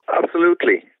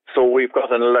 Absolutely. So we've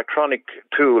got an electronic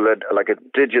tool, like a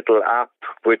digital app,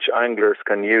 which anglers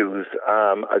can use.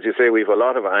 As you say, we've a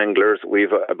lot of anglers.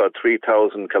 We've about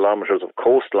 3,000 kilometres of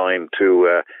coastline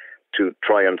to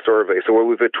try and survey. So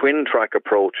we've a twin-track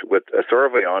approach with a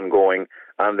survey ongoing,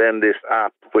 and then this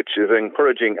app, which is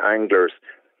encouraging anglers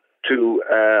to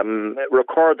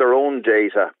record their own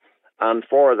data. And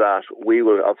for that, we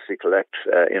will obviously collect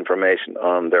information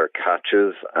on their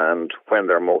catches and when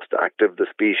they're most active, the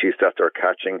species that they're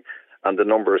catching, and the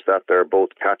numbers that they're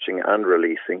both catching and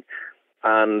releasing.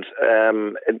 And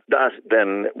that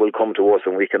then will come to us,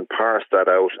 and we can parse that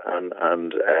out and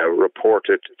report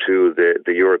it to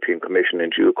the European Commission in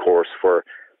due course for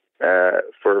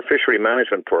fishery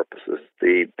management purposes.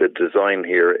 The design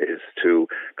here is to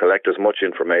collect as much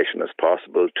information as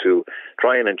possible to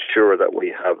try and ensure that we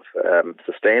have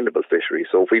sustainable fisheries.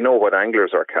 So if we know what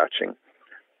anglers are catching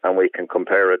and we can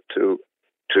compare it to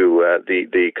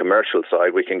the commercial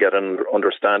side, we can get an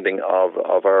understanding of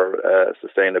our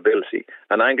sustainability.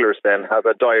 And anglers then have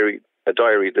a diary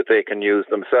that they can use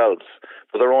themselves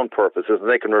for their own purposes, and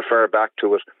they can refer back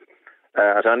to it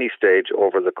at any stage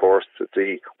over the course to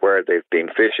see where they've been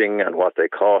fishing and what they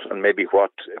caught and maybe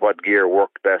what gear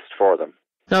worked best for them.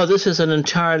 Now, this is an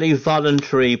entirely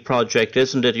voluntary project,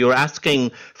 isn't it? You're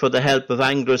asking for the help of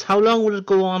anglers. How long will it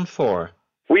go on for?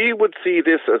 We would see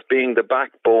this as being the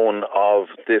backbone of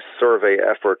this survey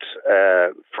effort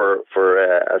for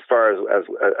as far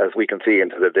as we can see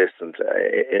into the distance,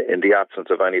 in the absence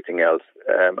of anything else.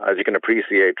 As you can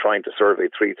appreciate, trying to survey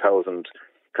 3,000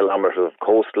 kilometres of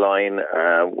coastline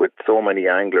with so many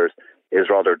anglers is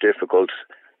rather difficult.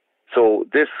 So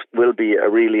this will be a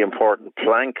really important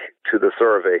plank to the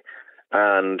survey.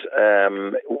 And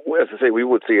as I say, we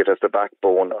would see it as the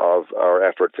backbone of our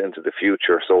efforts into the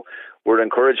future. So we're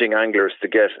encouraging anglers to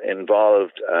get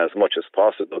involved as much as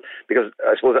possible, because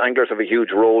I suppose anglers have a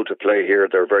huge role to play here.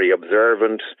 They're very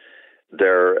observant,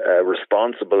 they're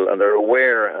responsible, and they're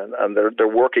aware, and they're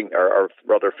working, or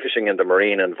rather fishing in the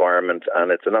marine environment,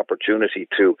 and it's an opportunity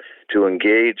to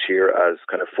engage here as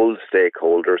kind of full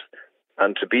stakeholders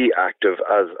and to be active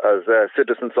as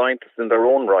citizen scientists in their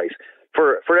own right.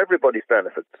 For everybody's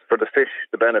benefits, for the fish,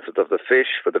 the benefits of the fish,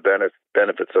 for the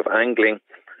benefits of angling,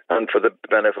 and for the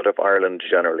benefit of Ireland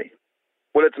generally.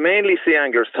 Well, it's mainly sea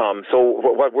anglers, Tom. So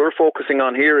what we're focusing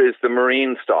on here is the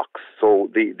marine stocks. So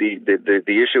the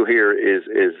issue here is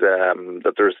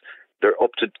that they're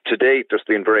up to date. There's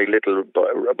been very little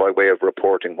by way of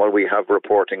reporting. While we have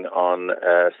reporting on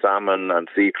salmon and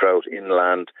sea trout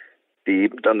inland,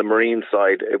 on the marine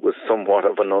side, it was somewhat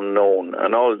of an unknown.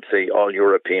 And all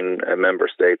European member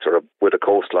states with a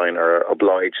coastline are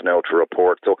obliged now to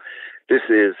report. So this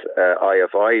is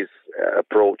IFI's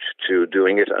approach to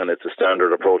doing it, and it's a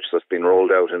standard approach that's been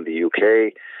rolled out in the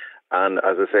UK. And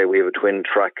as I say, we have a twin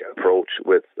track approach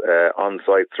with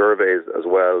on-site surveys as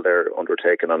well. They're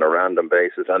undertaken on a random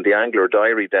basis. And the Angler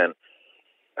Diary then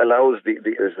allows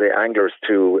the anglers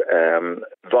to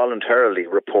voluntarily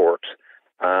report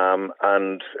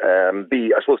and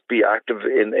be active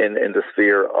in the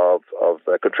sphere of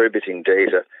contributing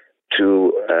data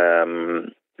to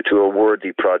a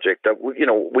worthy project that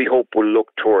we hope will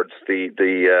look towards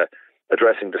the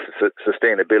addressing the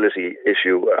sustainability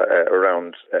issue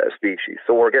around species.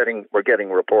 So we're getting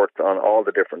reports on all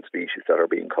the different species that are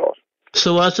being caught.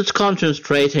 So as it's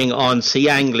concentrating on sea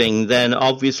angling, then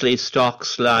obviously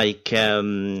stocks like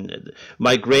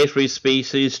migratory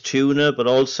species, tuna, but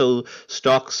also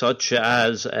stocks such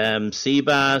as sea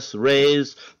bass,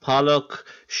 rays, pollock,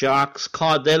 sharks,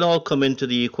 cod, they'll all come into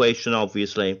the equation,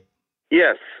 obviously.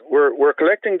 Yes, we're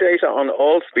collecting data on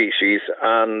all species,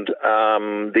 and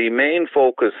the main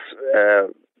focus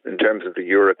in terms of the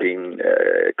European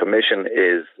Commission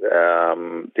is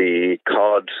the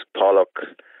cod, pollock,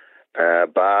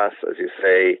 bass, as you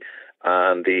say,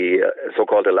 and the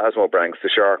so-called elasmobranchs, the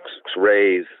sharks,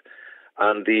 rays,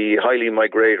 and the highly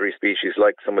migratory species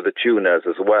like some of the tunas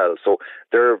as well. So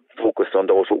they're focused on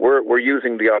those. But we're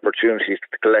using the opportunities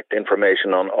to collect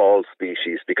information on all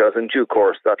species, because in due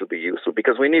course that'll be useful,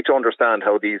 because we need to understand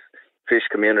how these fish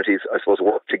communities, I suppose,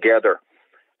 work together.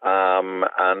 And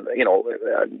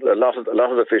a lot of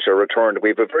the fish are returned. We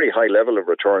have a very high level of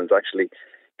returns, actually.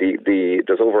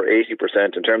 There's over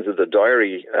 80% in terms of the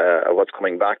diary of what's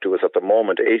coming back to us at the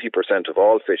moment. 80% of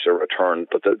all fish are returned,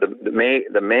 but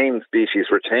the main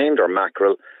species retained are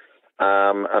mackerel,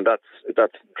 and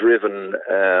that's driven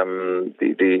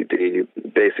the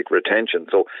basic retention.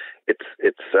 So it's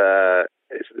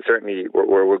certainly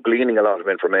we're gleaning a lot of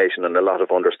information and a lot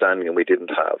of understanding, and we didn't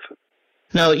have.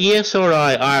 Now,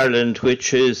 ESRI Ireland,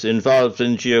 which is involved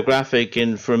in geographic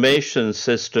information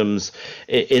systems,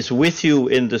 is with you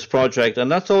in this project,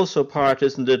 and that's also part,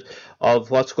 isn't it,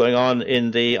 of what's going on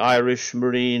in the Irish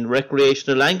Marine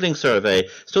Recreational Angling Survey.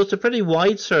 So it's a pretty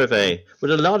wide survey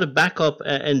with a lot of backup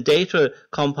and data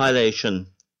compilation.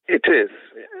 It is.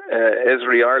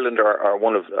 ESRI Ireland are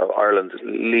one of Ireland's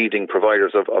leading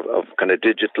providers of kind of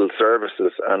digital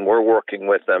services, and we're working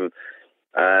with them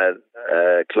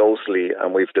closely,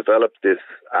 and we've developed this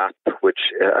app which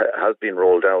has been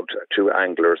rolled out to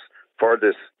anglers for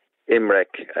this IMREC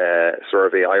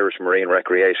survey, Irish Marine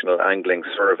Recreational Angling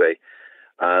Survey,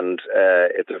 and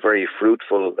it's a very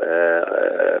fruitful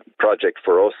project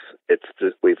for us.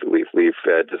 We've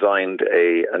designed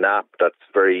an app that's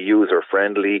very user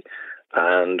friendly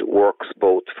and works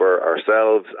both for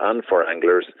ourselves and for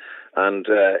anglers. And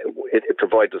it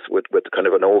provides us with kind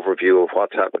of an overview of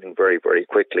what's happening very, very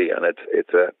quickly, and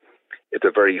it's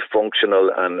a very functional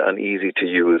and easy to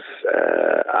use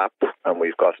app. And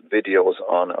we've got videos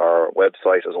on our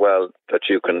website as well that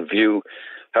you can view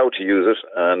how to use it,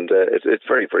 and it's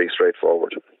very, very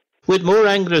straightforward. With more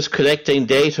anglers collecting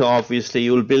data, obviously,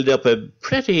 you'll build up a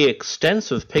pretty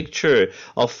extensive picture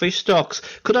of fish stocks.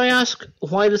 Could I ask,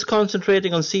 while it's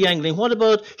concentrating on sea angling, what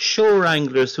about shore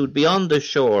anglers who'd be on the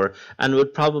shore and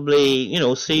would probably,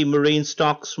 see marine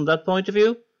stocks from that point of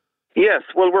view? Yes,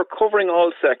 well, we're covering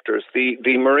all sectors.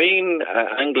 The marine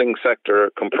angling sector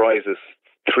comprises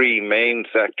three main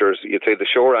sectors. You'd say the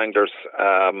shore anglers,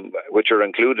 which are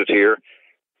included here.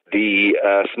 The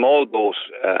small boat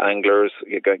anglers,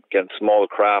 again, small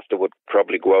craft that would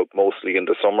probably go out mostly in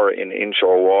the summer in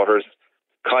inshore waters.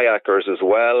 Kayakers as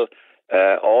well,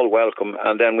 all welcome.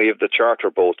 And then we have the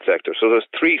charter boat sector. So there's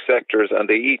three sectors, and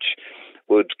they each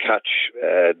would catch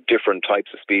different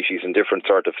types of species in different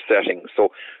sort of settings. So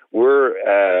we're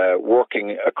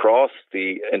working across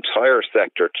the entire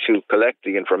sector to collect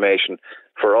the information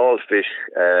for all fish,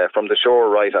 from the shore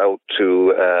right out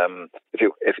to,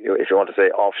 if you want to say,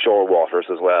 offshore waters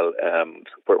as well,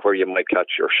 where you might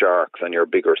catch your sharks and your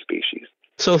bigger species.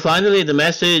 So finally, the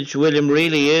message, William,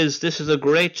 really is this is a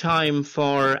great time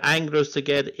for anglers to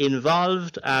get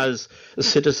involved as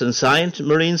citizen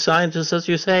marine scientists, as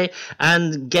you say,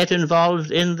 and get involved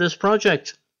in this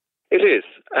project. It is.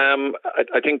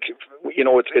 I think,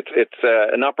 it's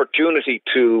an opportunity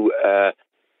to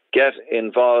get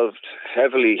involved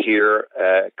heavily here,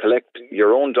 collect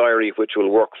your own diary, which will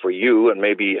work for you and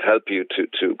maybe help you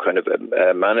to kind of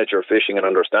manage your fishing and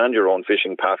understand your own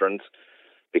fishing patterns,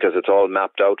 because it's all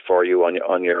mapped out for you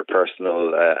on your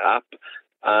personal app,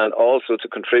 and also to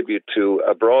contribute to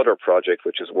a broader project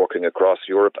which is working across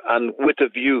Europe and with a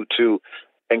view to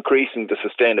increasing the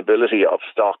sustainability of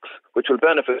stocks, which will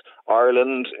benefit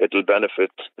Ireland, it'll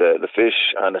benefit the fish,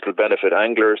 and it'll benefit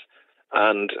anglers.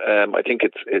 And I think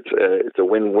it's a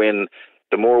win-win.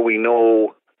 The more we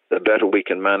know, the better we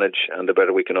can manage and the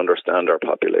better we can understand our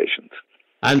populations.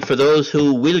 And for those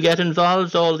who will get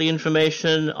involved, all the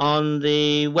information on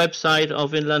the website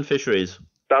of Inland Fisheries.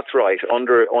 That's right,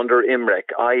 under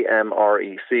IMREC,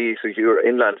 IMREC. So you're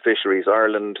Inland Fisheries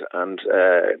Ireland, and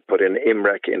put in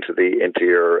IMREC into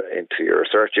your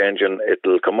search engine.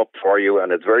 It'll come up for you,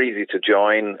 and it's very easy to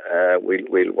join.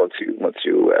 We'll once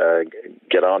you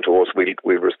get on to us,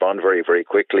 we'll respond very, very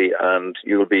quickly, and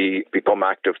you'll become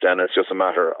active. Then it's just a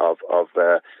matter of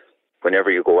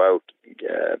whenever you go out,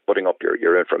 putting up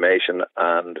your information,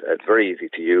 and it's very easy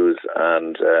to use,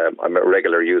 and I'm a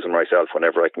regular user myself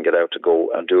whenever I can get out to go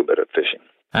and do a bit of fishing.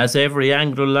 As every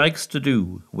angler likes to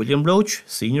do. William Roach,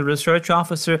 Senior Research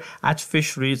Officer at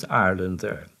Fisheries Ireland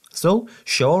there. So,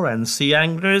 shore and sea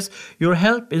anglers, your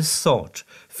help is sought.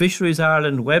 Fisheries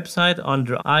Ireland website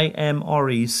under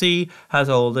IMREC has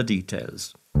all the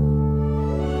details.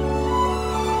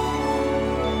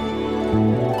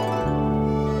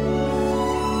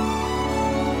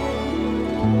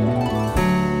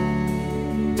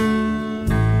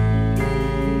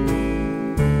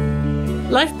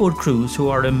 Lifeboat crews who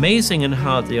are amazing in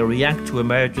how they react to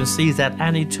emergencies at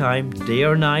any time, day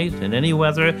or night, in any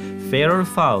weather, fair or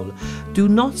foul, do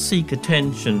not seek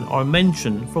attention or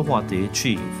mention for what they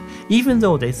achieve, even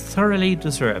though they thoroughly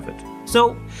deserve it.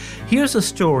 So, here's a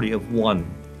story of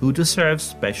one who deserves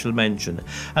special mention,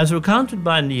 as recounted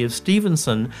by Niamh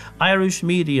Stevenson, Irish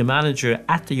Media Manager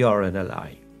at the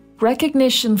RNLI.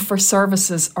 Recognition for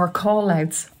services or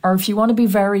call-outs, or if you want to be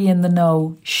very in the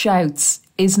know, shouts,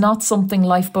 is not something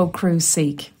lifeboat crews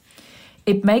seek.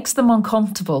 It makes them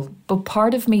uncomfortable, but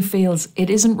part of me feels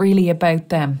it isn't really about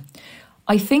them.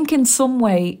 I think in some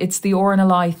way it's the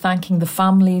RNLI thanking the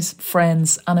families,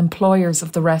 friends and employers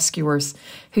of the rescuers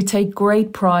who take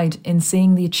great pride in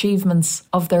seeing the achievements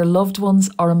of their loved ones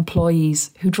or employees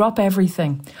who drop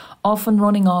everything, often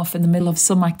running off in the middle of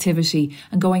some activity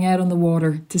and going out on the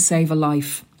water to save a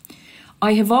life.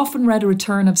 I have often read a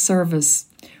return of service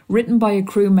written by a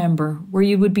crew member where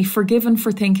you would be forgiven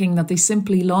for thinking that they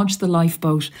simply launched the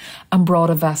lifeboat and brought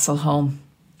a vessel home.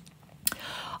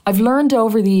 I've learned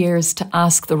over the years to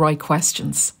ask the right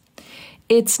questions.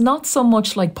 It's not so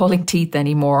much like pulling teeth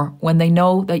anymore when they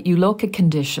know that you look at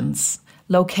conditions,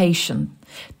 location,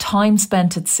 time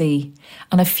spent at sea,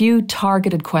 and a few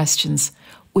targeted questions,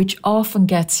 which often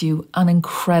gets you an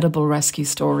incredible rescue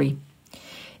story.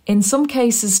 In some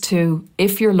cases too,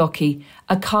 if you're lucky,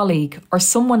 a colleague or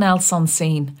someone else on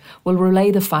scene will relay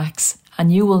the facts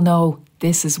and you will know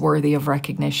this is worthy of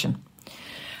recognition.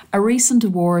 A recent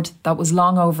award that was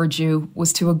long overdue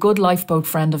was to a good lifeboat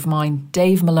friend of mine,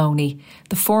 Dave Maloney,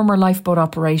 the former lifeboat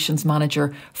operations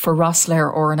manager for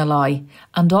Rosslare RNLI,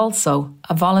 and also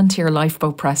a volunteer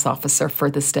lifeboat press officer for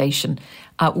the station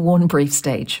at one brief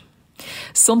stage.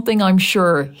 Something I'm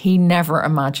sure he never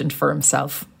imagined for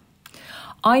himself.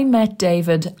 I met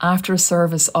David after a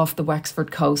service off the Wexford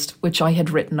coast, which I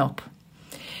had written up.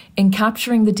 In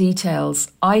capturing the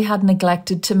details, I had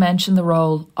neglected to mention the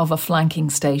role of a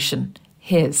flanking station,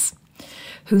 his,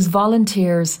 whose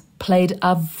volunteers played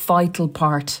a vital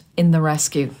part in the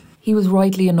rescue. He was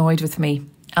rightly annoyed with me,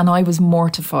 and I was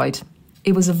mortified.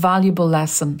 It was a valuable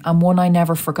lesson and one I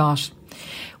never forgot.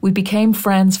 We became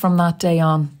friends from that day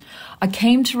on. I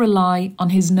came to rely on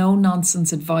his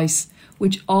no-nonsense advice,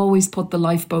 which always put the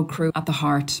lifeboat crew at the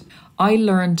heart. I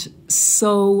learned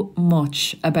so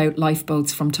much about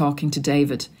lifeboats from talking to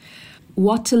David.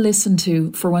 What to listen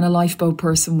to for when a lifeboat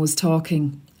person was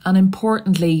talking, and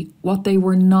importantly, what they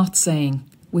were not saying,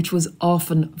 which was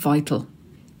often vital.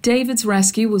 David's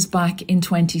rescue was back in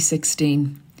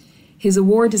 2016. His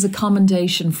award is a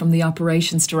commendation from the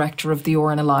operations director of the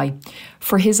RNLI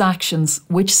for his actions,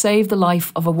 which saved the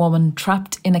life of a woman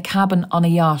trapped in a cabin on a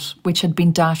yacht which had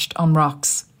been dashed on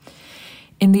rocks.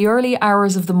 In the early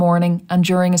hours of the morning and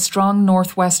during a strong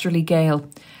northwesterly gale,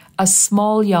 a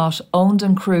small yacht owned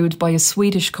and crewed by a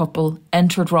Swedish couple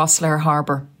entered Rosslare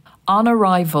Harbour. On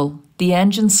arrival, the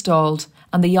engine stalled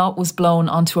and the yacht was blown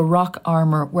onto a rock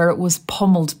armour where it was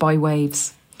pummeled by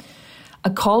waves. A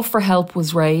call for help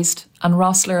was raised and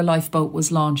Rosslare Lifeboat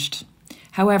was launched.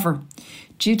 However,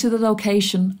 due to the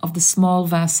location of the small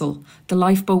vessel, the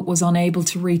lifeboat was unable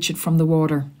to reach it from the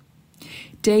water.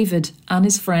 David and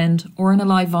his friend,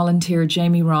 RNLI volunteer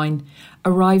Jamie Ryan,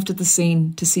 arrived at the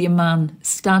scene to see a man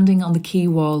standing on the quay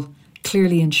wall,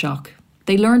 clearly in shock.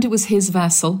 They learned it was his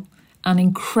vessel and,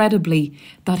 incredibly,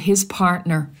 that his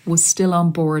partner was still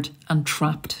on board and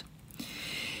trapped.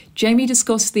 Jamie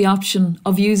discussed the option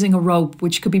of using a rope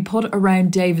which could be put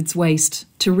around David's waist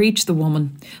to reach the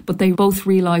woman, but they both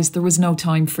realised there was no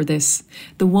time for this.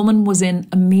 The woman was in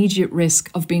immediate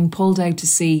risk of being pulled out to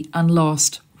sea and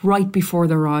lost right before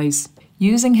their eyes.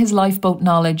 Using his lifeboat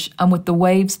knowledge and with the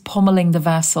waves pummelling the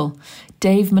vessel,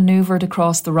 Dave manoeuvred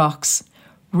across the rocks,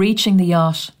 reaching the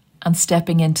yacht and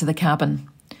stepping into the cabin.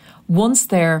 Once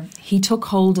there, he took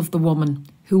hold of the woman,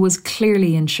 who was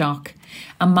clearly in shock,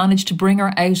 and managed to bring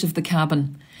her out of the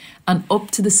cabin and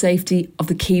up to the safety of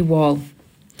the quay wall.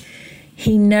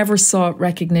 He never sought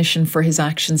recognition for his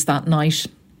actions that night,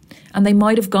 and they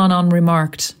might have gone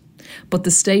unremarked, but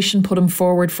the station put him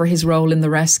forward for his role in the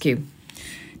rescue.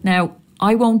 Now,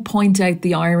 I won't point out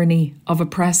the irony of a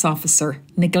press officer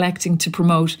neglecting to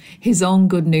promote his own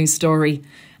good news story,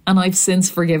 and I've since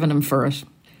forgiven him for it.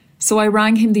 So I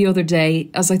rang him the other day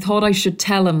as I thought I should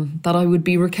tell him that I would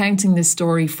be recounting this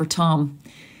story for Tom,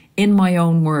 in my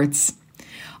own words.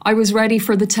 I was ready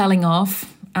for the telling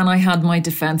off and I had my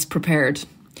defence prepared.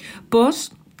 But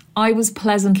I was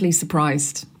pleasantly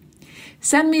surprised.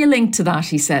 Send me a link to that,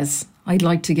 he says. I'd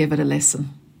like to give it a listen.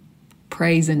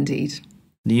 Praise indeed.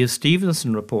 Neil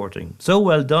Stevenson reporting. So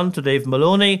well done to Dave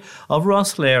Maloney of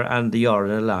Rosslare and the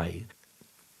RNLI.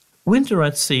 Winter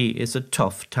at sea is a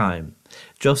tough time.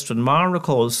 Justin Marr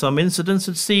recalls some incidents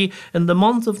at sea in the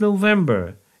month of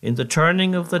November in the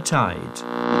turning of the tide.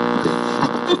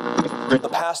 The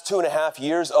past 2.5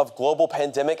 years of global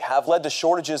pandemic have led to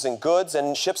shortages in goods,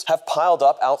 and ships have piled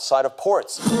up outside of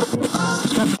ports.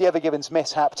 The Ever Given's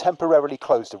mishap temporarily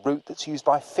closed a route that's used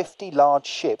by 50 large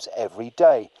ships every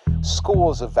day.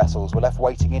 Scores of vessels were left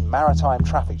waiting in maritime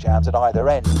traffic jams at either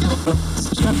end.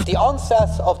 The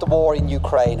onset of the war in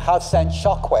Ukraine has sent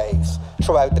shockwaves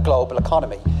throughout the global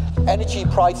economy. Energy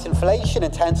price inflation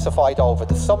intensified over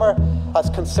the summer as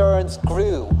concerns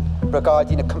grew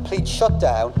regarding a complete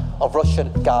shutdown of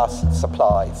Russian gas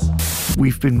supplies.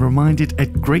 We've been reminded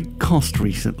at great cost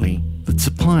recently that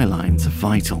supply lines are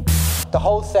vital. The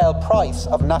wholesale price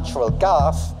of natural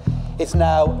gas is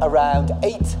now around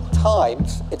 8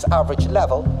 times its average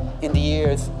level in the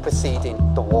years preceding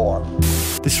the war.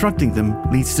 Disrupting them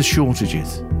leads to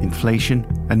shortages, inflation,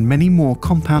 and many more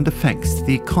compound effects to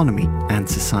the economy and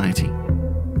society.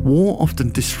 War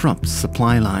often disrupts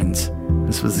supply lines,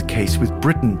 as was the case with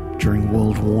Britain during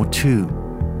World War II.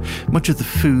 Much of the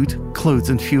food, clothes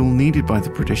and fuel needed by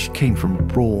the British came from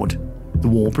abroad. The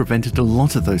war prevented a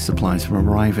lot of those supplies from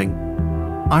arriving.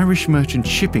 Irish merchant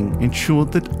shipping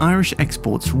ensured that Irish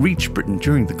exports reached Britain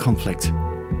during the conflict,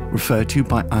 referred to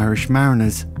by Irish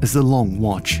mariners as the Long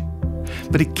Watch.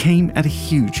 But it came at a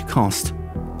huge cost.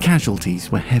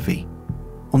 Casualties were heavy.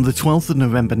 On the 12th of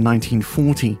November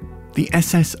 1940, the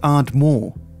SS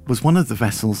Ardmore was one of the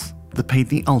vessels that paid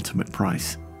the ultimate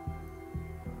price.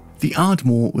 The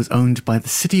Ardmore was owned by the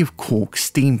City of Cork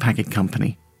Steam Packet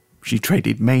Company. She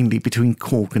traded mainly between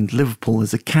Cork and Liverpool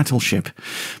as a cattle ship,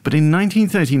 but in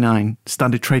 1939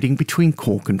 started trading between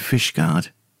Cork and Fishguard.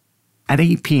 At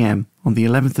 8 p.m. on the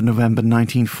 11th of November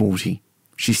 1940,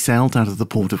 she sailed out of the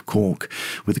port of Cork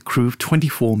with a crew of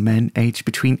 24 men aged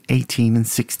between 18 and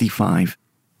 65,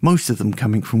 most of them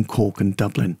coming from Cork and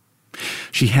Dublin.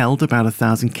 She held about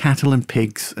 1,000 cattle and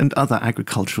pigs and other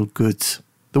agricultural goods.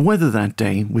 The weather that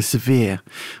day was severe,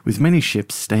 with many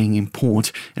ships staying in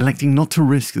port, electing not to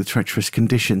risk the treacherous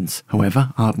conditions.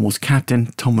 However, Ardmore's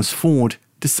captain, Thomas Ford,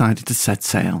 decided to set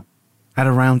sail. At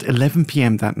around 11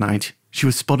 p.m. that night, she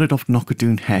was spotted off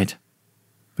Knockadoon Head.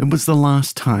 It was the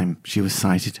last time she was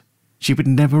sighted. She would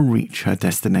never reach her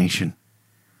destination.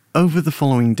 Over the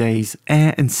following days,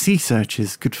 air and sea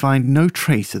searchers could find no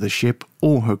trace of the ship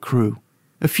or her crew.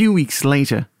 A few weeks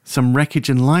later, some wreckage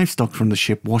and livestock from the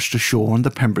ship washed ashore on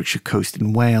the Pembrokeshire coast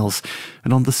in Wales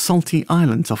and on the Saltee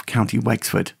Islands off County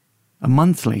Wexford. A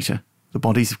month later, the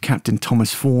bodies of Captain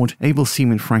Thomas Ford, able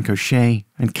seaman Frank O'Shea,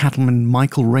 and cattleman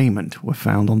Michael Raymond were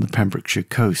found on the Pembrokeshire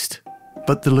coast.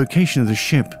 But the location of the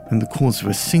ship and the cause of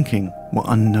her sinking were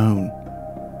unknown.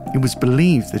 It was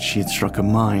believed that she had struck a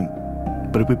mine,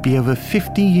 but it would be over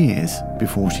 50 years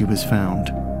before she was found.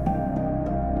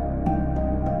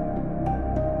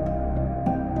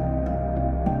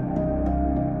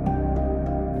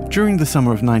 During the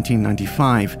summer of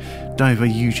 1995, diver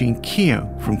Eugene Keogh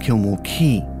from Kilmore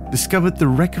Quay discovered the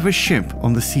wreck of a ship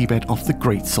on the seabed off the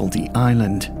Great Saltee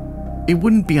Island. It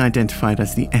wouldn't be identified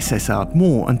as the SS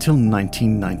Ardmore until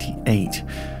 1998,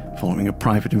 following a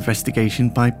private investigation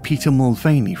by Peter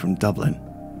Mulvaney from Dublin.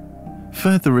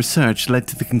 Further research led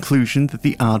to the conclusion that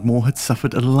the Ardmore had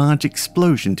suffered a large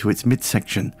explosion to its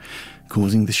midsection,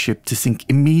 causing the ship to sink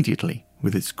immediately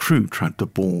with its crew trapped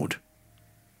aboard.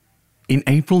 In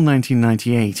April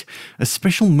 1998, a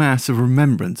special Mass of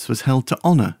Remembrance was held to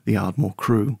honour the Ardmore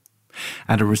crew.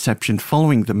 At a reception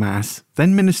following the Mass,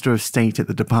 then Minister of State at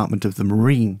the Department of the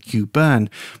Marine, Hugh Byrne,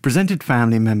 presented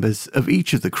family members of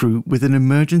each of the crew with an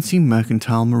Emergency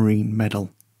Mercantile Marine Medal.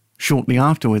 Shortly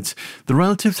afterwards, the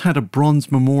relatives had a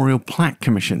bronze memorial plaque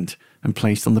commissioned and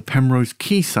placed on the Penrose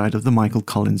Quay side of the Michael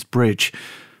Collins Bridge,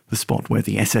 the spot where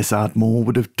the SS Ardmore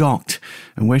would have docked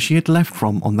and where she had left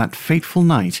from on that fateful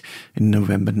night in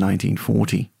November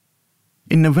 1940.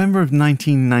 In November of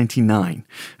 1999,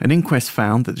 an inquest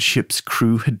found that the ship's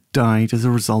crew had died as a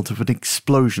result of an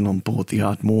explosion on board the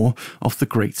Ardmore off the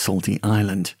Great Saltee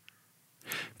Island.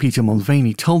 Peter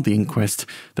Mulvaney told the inquest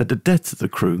that the deaths of the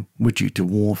crew were due to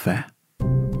warfare.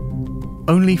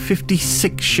 Only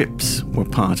 56 ships were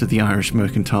part of the Irish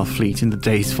mercantile fleet in the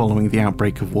days following the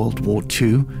outbreak of World War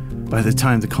II. By the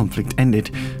time the conflict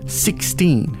ended,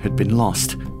 16 had been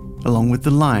lost, along with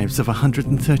the lives of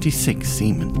 136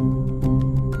 seamen.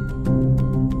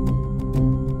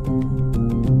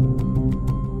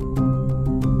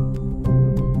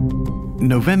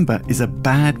 November is a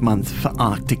bad month for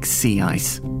Arctic sea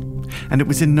ice. And it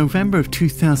was in November of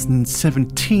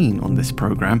 2017 on this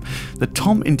programme that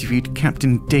Tom interviewed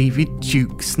Captain David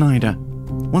Duke Snyder,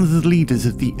 one of the leaders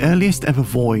of the earliest ever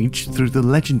voyage through the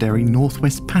legendary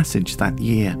Northwest Passage that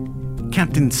year.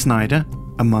 Captain Snyder,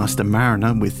 a master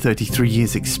mariner with 33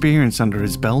 years' experience under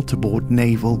his belt aboard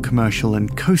naval, commercial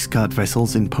and Coast Guard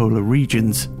vessels in polar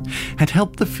regions, had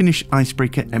helped the Finnish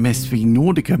icebreaker MSV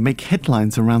Nordica make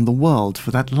headlines around the world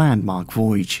for that landmark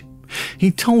voyage.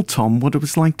 He told Tom what it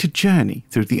was like to journey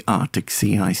through the Arctic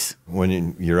sea ice.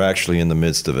 When you're actually in the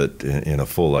midst of it, in a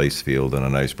full ice field and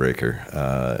an icebreaker,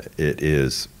 it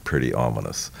is pretty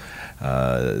ominous.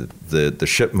 The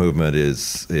ship movement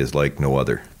is like no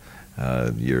other.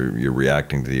 You're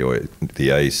reacting to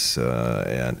the ice,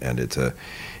 and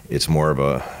it's more of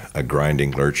a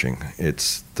grinding, lurching.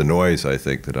 It's the noise, I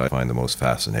think, that I find the most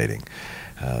fascinating.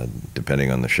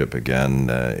 Depending on the ship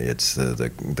again, it's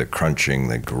the crunching,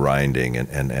 the grinding,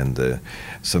 and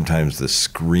sometimes the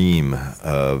scream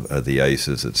of the ice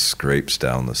as it scrapes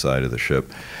down the side of the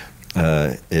ship.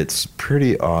 It's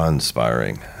pretty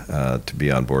awe-inspiring to be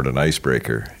on board an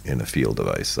icebreaker in a field of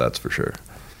ice, that's for sure.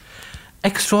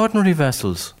 Extraordinary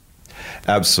vessels.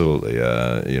 Absolutely,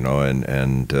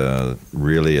 and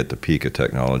really at the peak of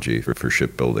technology for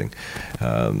shipbuilding.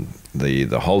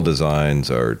 The hull designs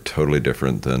are totally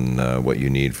different than what you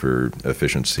need for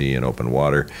efficiency in open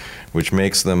water, which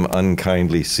makes them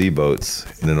unkindly seaboats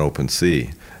in an open sea.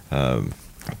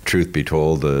 Truth be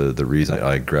told, the reason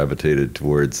I gravitated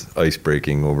towards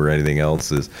icebreaking over anything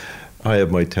else is I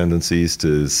have my tendencies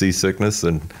to seasickness,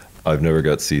 and I've never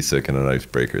got seasick in an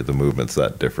icebreaker. The movement's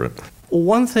that different.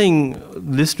 One thing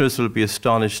listeners will be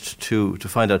astonished to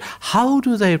find out, how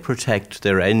do they protect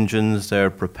their engines,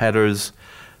 their propellers,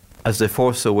 as they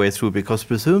force their way through? Because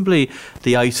presumably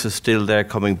the ice is still there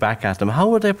coming back at them.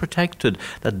 How are they protected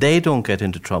that they don't get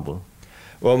into trouble?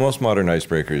 Well, most modern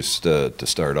icebreakers, to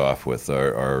start off with,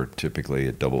 are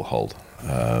typically double-hulled.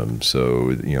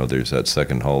 So, there's that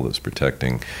second hull that's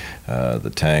protecting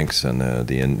the tanks and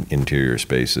the interior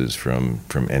spaces from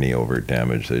any overt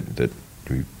damage that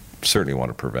we certainly want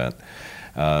to prevent.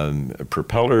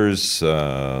 Propellers,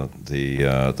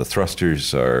 the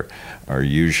thrusters are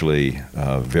usually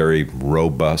very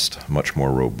robust, much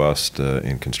more robust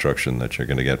in construction that you're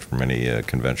going to get from any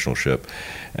conventional ship,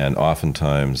 and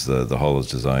oftentimes the hull is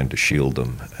designed to shield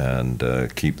them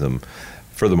and keep them,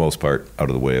 for the most part, out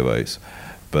of the way of ice.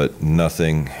 but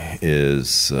nothing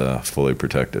is fully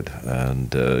protected.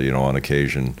 And on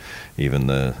occasion, even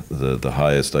the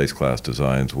highest ice class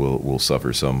designs will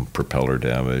suffer some propeller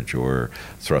damage or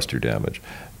thruster damage.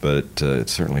 But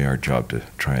it's certainly our job to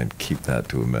try and keep that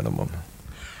to a minimum.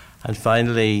 And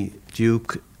finally,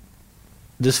 Duke,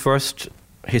 this first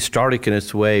historic in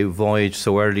its way voyage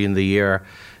so early in the year,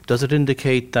 does it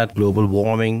indicate that global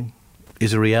warming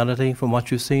is a reality from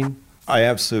what you've seen? I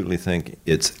absolutely think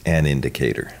it's an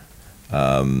indicator.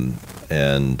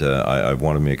 And I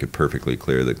want to make it perfectly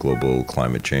clear that global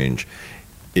climate change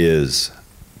is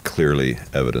clearly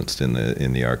evidenced in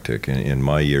the Arctic. In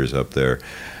my years up there,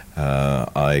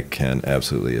 I can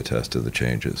absolutely attest to the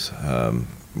changes.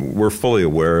 We're fully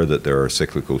aware that there are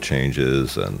cyclical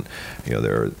changes, and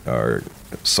there are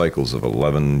cycles of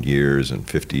 11 years and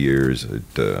 50 years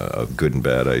of good and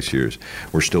bad ice years.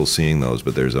 We're still seeing those,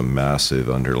 but there's a massive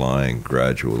underlying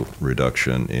gradual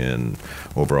reduction in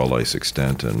overall ice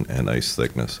extent and ice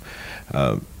thickness.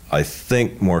 I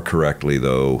think more correctly,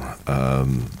 though,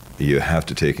 you have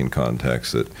to take in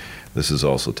context that this is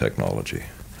also technology.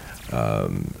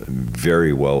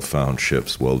 Very well-found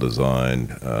ships,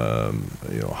 well-designed,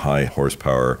 high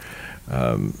horsepower,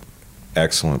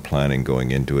 excellent planning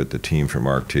going into it. The team from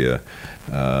Arctia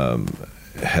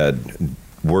had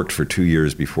worked for 2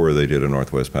 years before they did a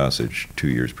Northwest Passage, 2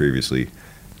 years previously,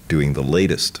 doing the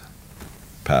latest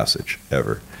passage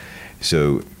ever.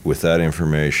 So with that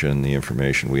information, the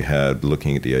information we had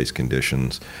looking at the ice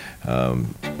conditions,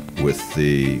 with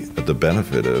the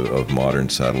benefit of modern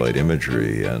satellite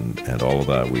imagery and all of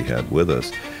that we had with us,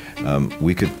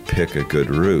 we could pick a good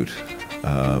route,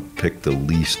 pick the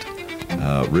least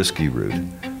risky route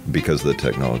because of the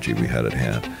technology we had at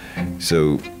hand.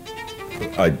 So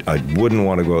I wouldn't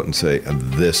want to go out and say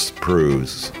this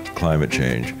proves climate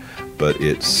change, but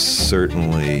it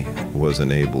certainly was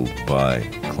enabled by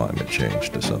climate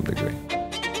change to some degree.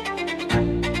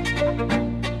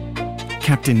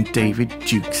 Captain David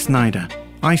Duke Snyder,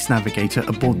 ice navigator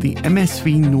aboard the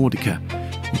MSV Nordica,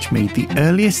 which made the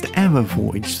earliest ever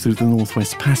voyage through the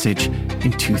Northwest Passage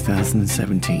in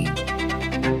 2017.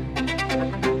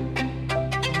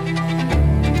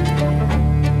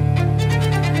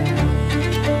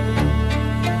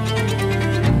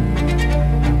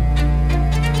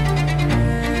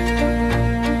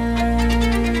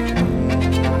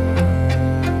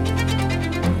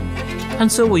 And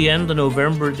so we end the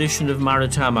November edition of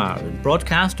Maritime Ireland,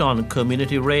 broadcast on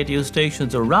community radio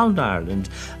stations around Ireland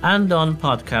and on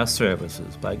podcast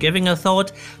services, by giving a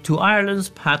thought to Ireland's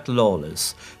Pat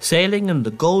Lawless, sailing in the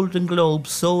Golden Globe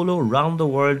solo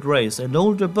round-the-world race in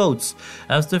older boats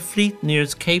as the fleet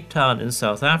nears Cape Town in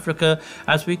South Africa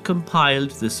as we compiled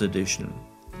this edition.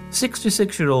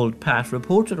 66-year-old Pat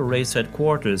reported at race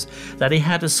headquarters that he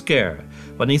had a scare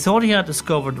when he thought he had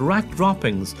discovered rat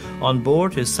droppings on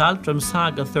board his Saltram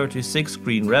Saga 36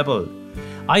 Green Rebel.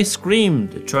 I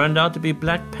screamed. It turned out to be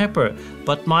black pepper,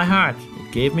 but my heart,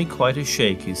 it gave me quite a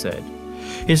shake, he said.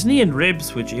 His knee and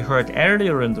ribs, which he hurt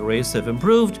earlier in the race, have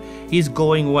improved. He's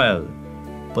going well,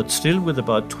 but still with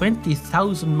about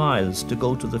 20,000 miles to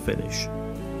go to the finish.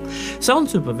 Sound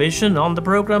supervision on the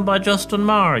programme by Justin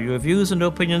Marr. Your views and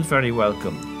opinions very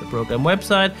welcome. The programme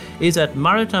website is at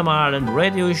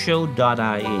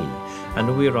maritimeIrelandRadioshow.ie,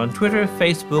 and we're on Twitter,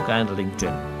 Facebook and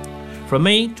LinkedIn. From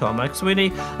me, Tom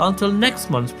McSweeney, until next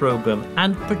month's programme,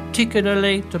 and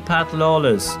particularly to Pat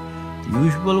Lawless, the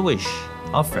usual wish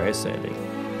of fair sailing.